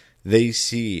 they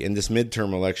see in this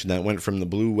midterm election that went from the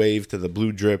blue wave to the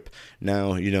blue drip.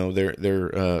 Now, you know,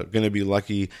 they're going to be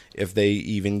lucky if they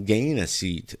even gain a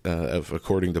seat,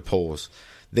 according to polls.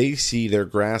 They see their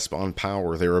grasp on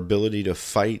power, their ability to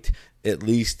fight at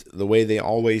least the way they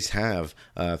always have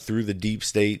through the deep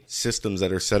state systems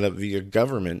that are set up via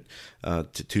government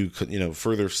to you know,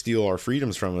 further steal our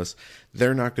freedoms from us.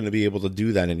 They're not going to be able to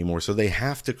do that anymore. So they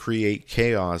have to create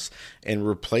chaos and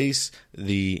replace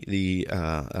the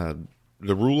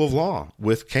rule of law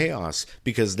with chaos,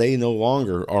 because they no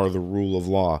longer are the rule of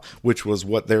law, which was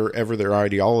what their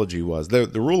ideology was. The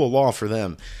rule of law for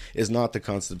them is not the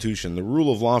Constitution. The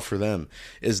rule of law for them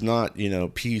is not, you know,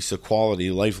 peace,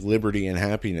 equality, life, liberty, and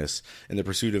happiness, and the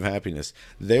pursuit of happiness.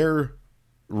 Their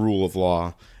rule of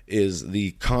law is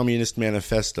the Communist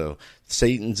Manifesto,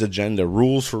 Satan's agenda,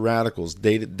 rules for radicals,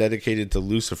 dedicated to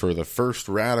Lucifer, the first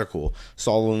radical.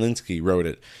 Saul Alinsky wrote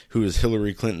it, who is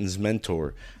Hillary Clinton's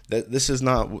mentor.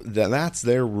 That's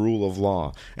their rule of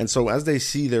law. And so as they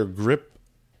see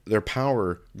their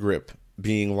power grip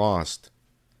being lost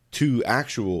to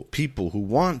actual people who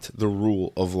want the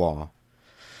rule of law,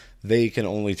 they can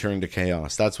only turn to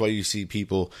chaos. That's why you see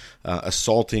people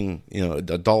assaulting, you know,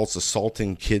 adults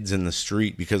assaulting kids in the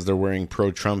street because they're wearing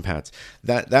pro-Trump hats.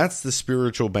 That's the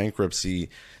spiritual bankruptcy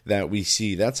that we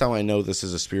see. That's how I know this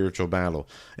is a spiritual battle.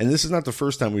 And this is not the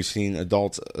first time we've seen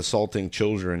adults assaulting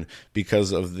children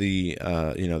because of the,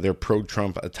 you know, their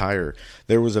pro-Trump attire.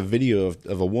 There was a video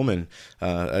of a woman,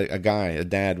 a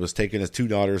dad was taking his two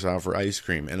daughters out for ice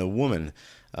cream, and a woman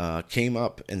came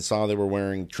up and saw they were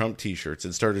wearing Trump t-shirts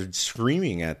and started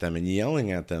screaming at them and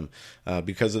yelling at them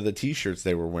because of the t-shirts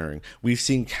they were wearing. We've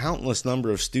seen countless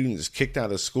number of students kicked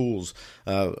out of schools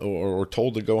or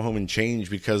told to go home and change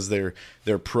because their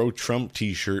pro-Trump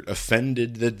t-shirt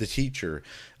offended the teacher.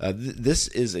 This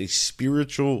is a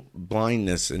spiritual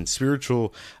blindness and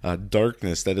spiritual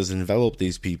darkness that has enveloped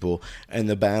these people, and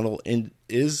the battle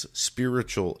is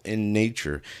spiritual in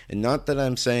nature. And not that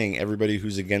I'm saying everybody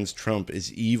who's against Trump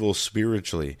is evil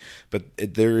spiritually, but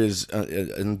there is,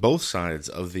 in both sides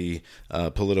of the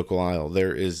political aisle,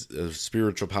 there is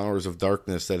spiritual powers of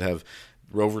darkness that have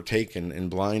overtaken and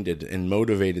blinded and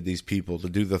motivated these people to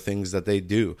do the things that they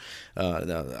do.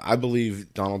 I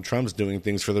believe Donald Trump's doing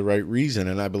things for the right reason,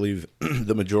 and I believe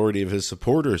the majority of his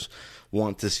supporters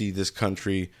want to see this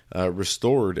country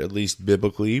restored, at least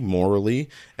biblically, morally,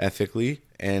 ethically,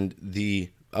 and the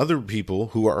other people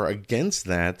who are against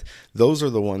that, those are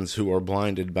the ones who are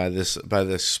blinded by this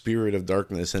spirit of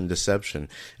darkness and deception.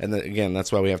 And again,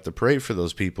 that's why we have to pray for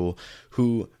those people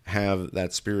who have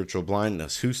that spiritual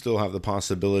blindness, who still have the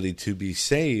possibility to be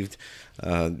saved.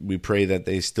 We pray that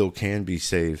they still can be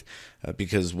saved,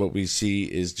 because what we see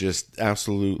is just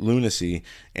absolute lunacy,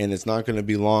 and it's not going to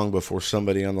be long before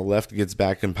somebody on the left gets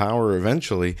back in power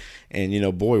eventually.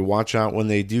 And boy, watch out when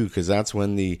they do, because that's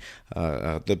when the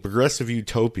progressive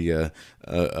utopia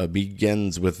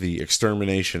begins with the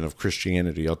extermination of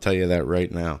Christianity. I'll tell you that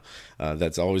right now.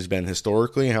 That's always been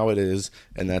historically how it is,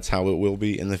 and that's how it will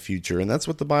be in the future. And that's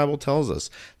what the Bible tells us.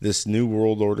 This new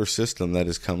world order system that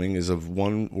is coming is of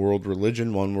one world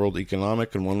religion, one world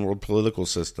economic, and one world political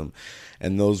system.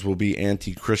 And those will be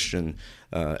anti-Christian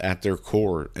at their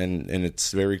core. And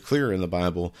it's very clear in the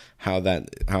Bible how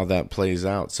that plays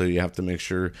out. So you have to make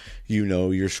sure you know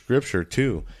your scripture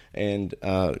too. And,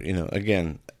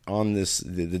 again, on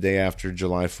the day after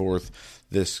July 4th,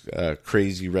 this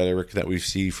crazy rhetoric that we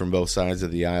see from both sides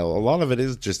of the aisle, a lot of it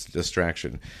is just a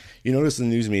distraction. You notice the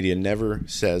news media never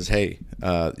says, hey,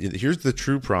 here's the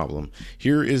true problem.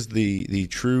 Here is the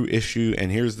true issue,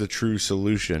 and here's the true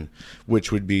solution,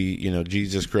 which would be,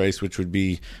 Jesus Christ, which would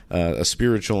be a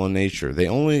spiritual in nature. They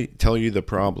only tell you the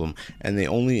problem, and they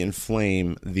only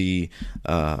inflame the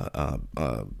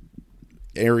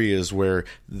areas where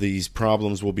these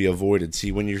problems will be avoided.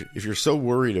 See, if you're so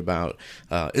worried about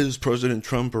is President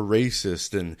Trump a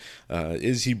racist, and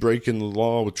is he breaking the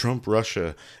law with Trump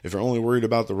Russia, if you're only worried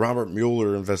about the Robert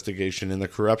Mueller investigation and the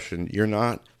corruption, you're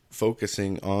not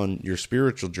focusing on your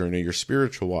spiritual journey, your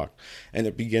spiritual walk. And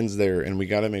it begins there. And we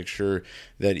got to make sure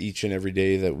that each and every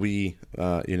day that we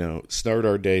start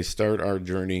our day, start our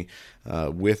journey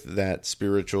with that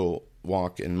spiritual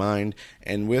walk in mind,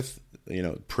 and with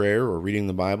prayer or reading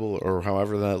the Bible, or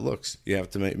however that looks. You have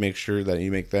to make sure that you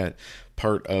make that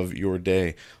part of your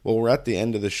day. Well, we're at the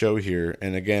end of the show here.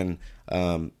 And again,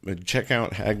 check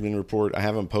out Hagmann Report. I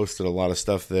haven't posted a lot of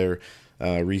stuff there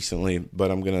recently,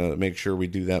 but I'm going to make sure we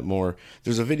do that more.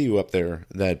 There's a video up there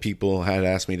that people had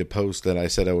asked me to post that I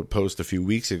said I would post a few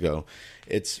weeks ago.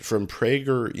 It's from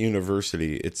Prager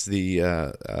University. It's the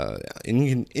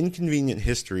inconvenient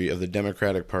history of the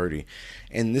Democratic Party.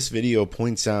 And this video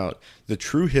points out the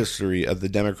true history of the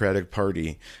Democratic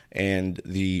Party and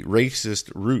the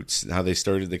racist roots, how they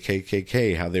started the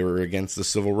KKK, how they were against the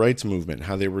civil rights movement,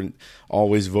 how they were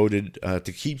always voted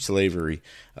to keep slavery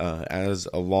as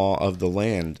a law of the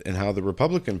land, and how the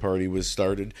Republican Party was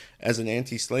started as an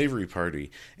anti-slavery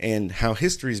party, and how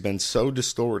history's been so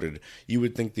distorted. You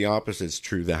would think the opposite is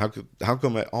true. That how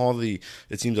come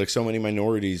it seems like so many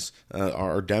minorities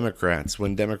are Democrats,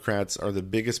 when Democrats are the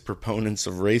biggest proponents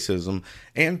of racism,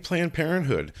 and Planned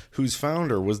Parenthood, whose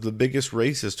founder was the biggest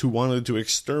racist who wanted to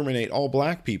exterminate all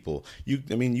black people. You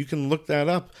can look that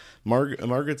up.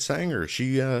 Margaret Sanger,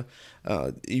 she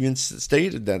even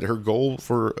stated that her goal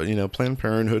for Planned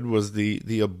Parenthood was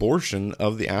the abortion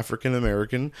of the African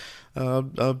American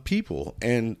people,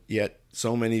 and yet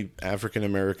so many African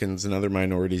Americans and other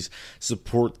minorities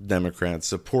support Democrats,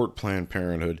 support Planned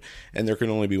Parenthood, and there can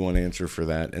only be one answer for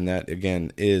that, and that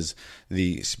again is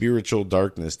the spiritual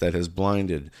darkness that has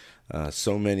blinded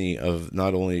so many of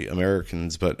not only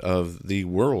Americans but of the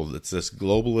world. It's this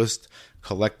globalist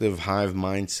collective hive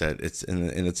mindset. It's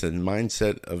a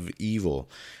mindset of evil,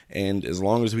 and as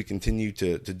long as we continue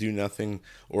to do nothing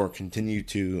or continue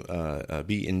to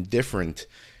be indifferent,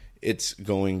 it's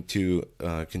going to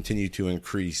continue to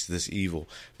increase this evil,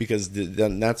 because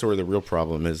that's where the real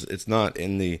problem is. It's not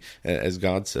in the, as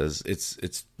God says,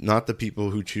 it's not the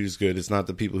people who choose good. It's not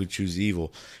the people who choose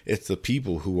evil. It's the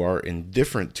people who are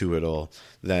indifferent to it all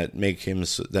that makes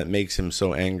him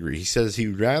so angry. He says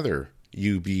he'd rather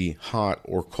you be hot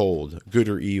or cold, good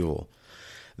or evil,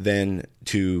 than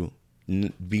to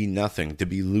be nothing, to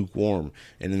be lukewarm.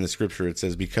 And in the scripture it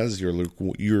says, because you're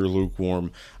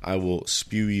lukewarm, I will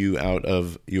spew you out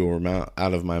of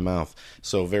my mouth.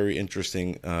 So very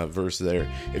interesting verse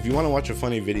there. If you want to watch a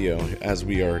funny video as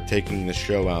we are taking the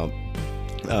show out,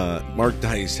 Mark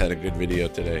Dice had a good video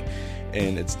today,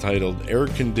 and it's titled "Air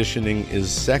Conditioning is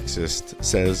Sexist,"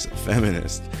 says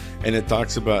feminist. And it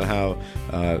talks about how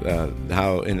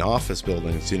in office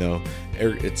buildings,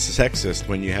 it's sexist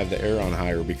when you have the air on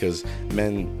higher because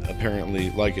men apparently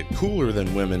like it cooler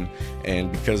than women,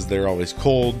 and because they're always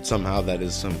cold, somehow that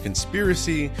is some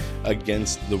conspiracy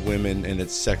against the women, and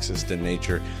it's sexist in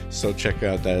nature. So check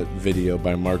out that video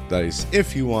by Mark Dice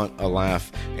if you want a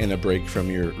laugh and a break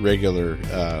from your regular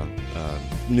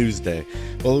news day.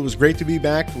 Well, it was great to be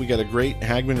back. We got a great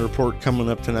Hagmann Report coming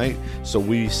up tonight, so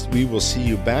we will see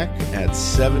you back at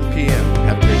 7 p.m.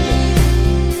 Have a great day.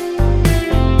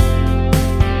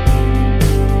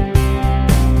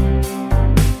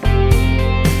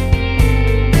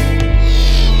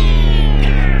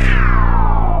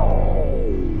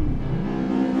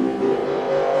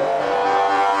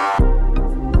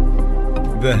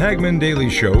 The Hagmann Daily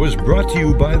Show is brought to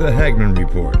you by the Hagmann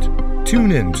Report.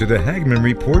 Tune in to the Hagmann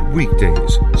Report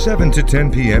weekdays, 7 to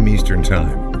 10 p.m. Eastern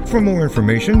Time. For more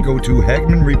information, go to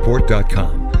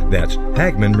HagmannReport.com. That's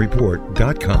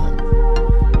HagmannReport.com.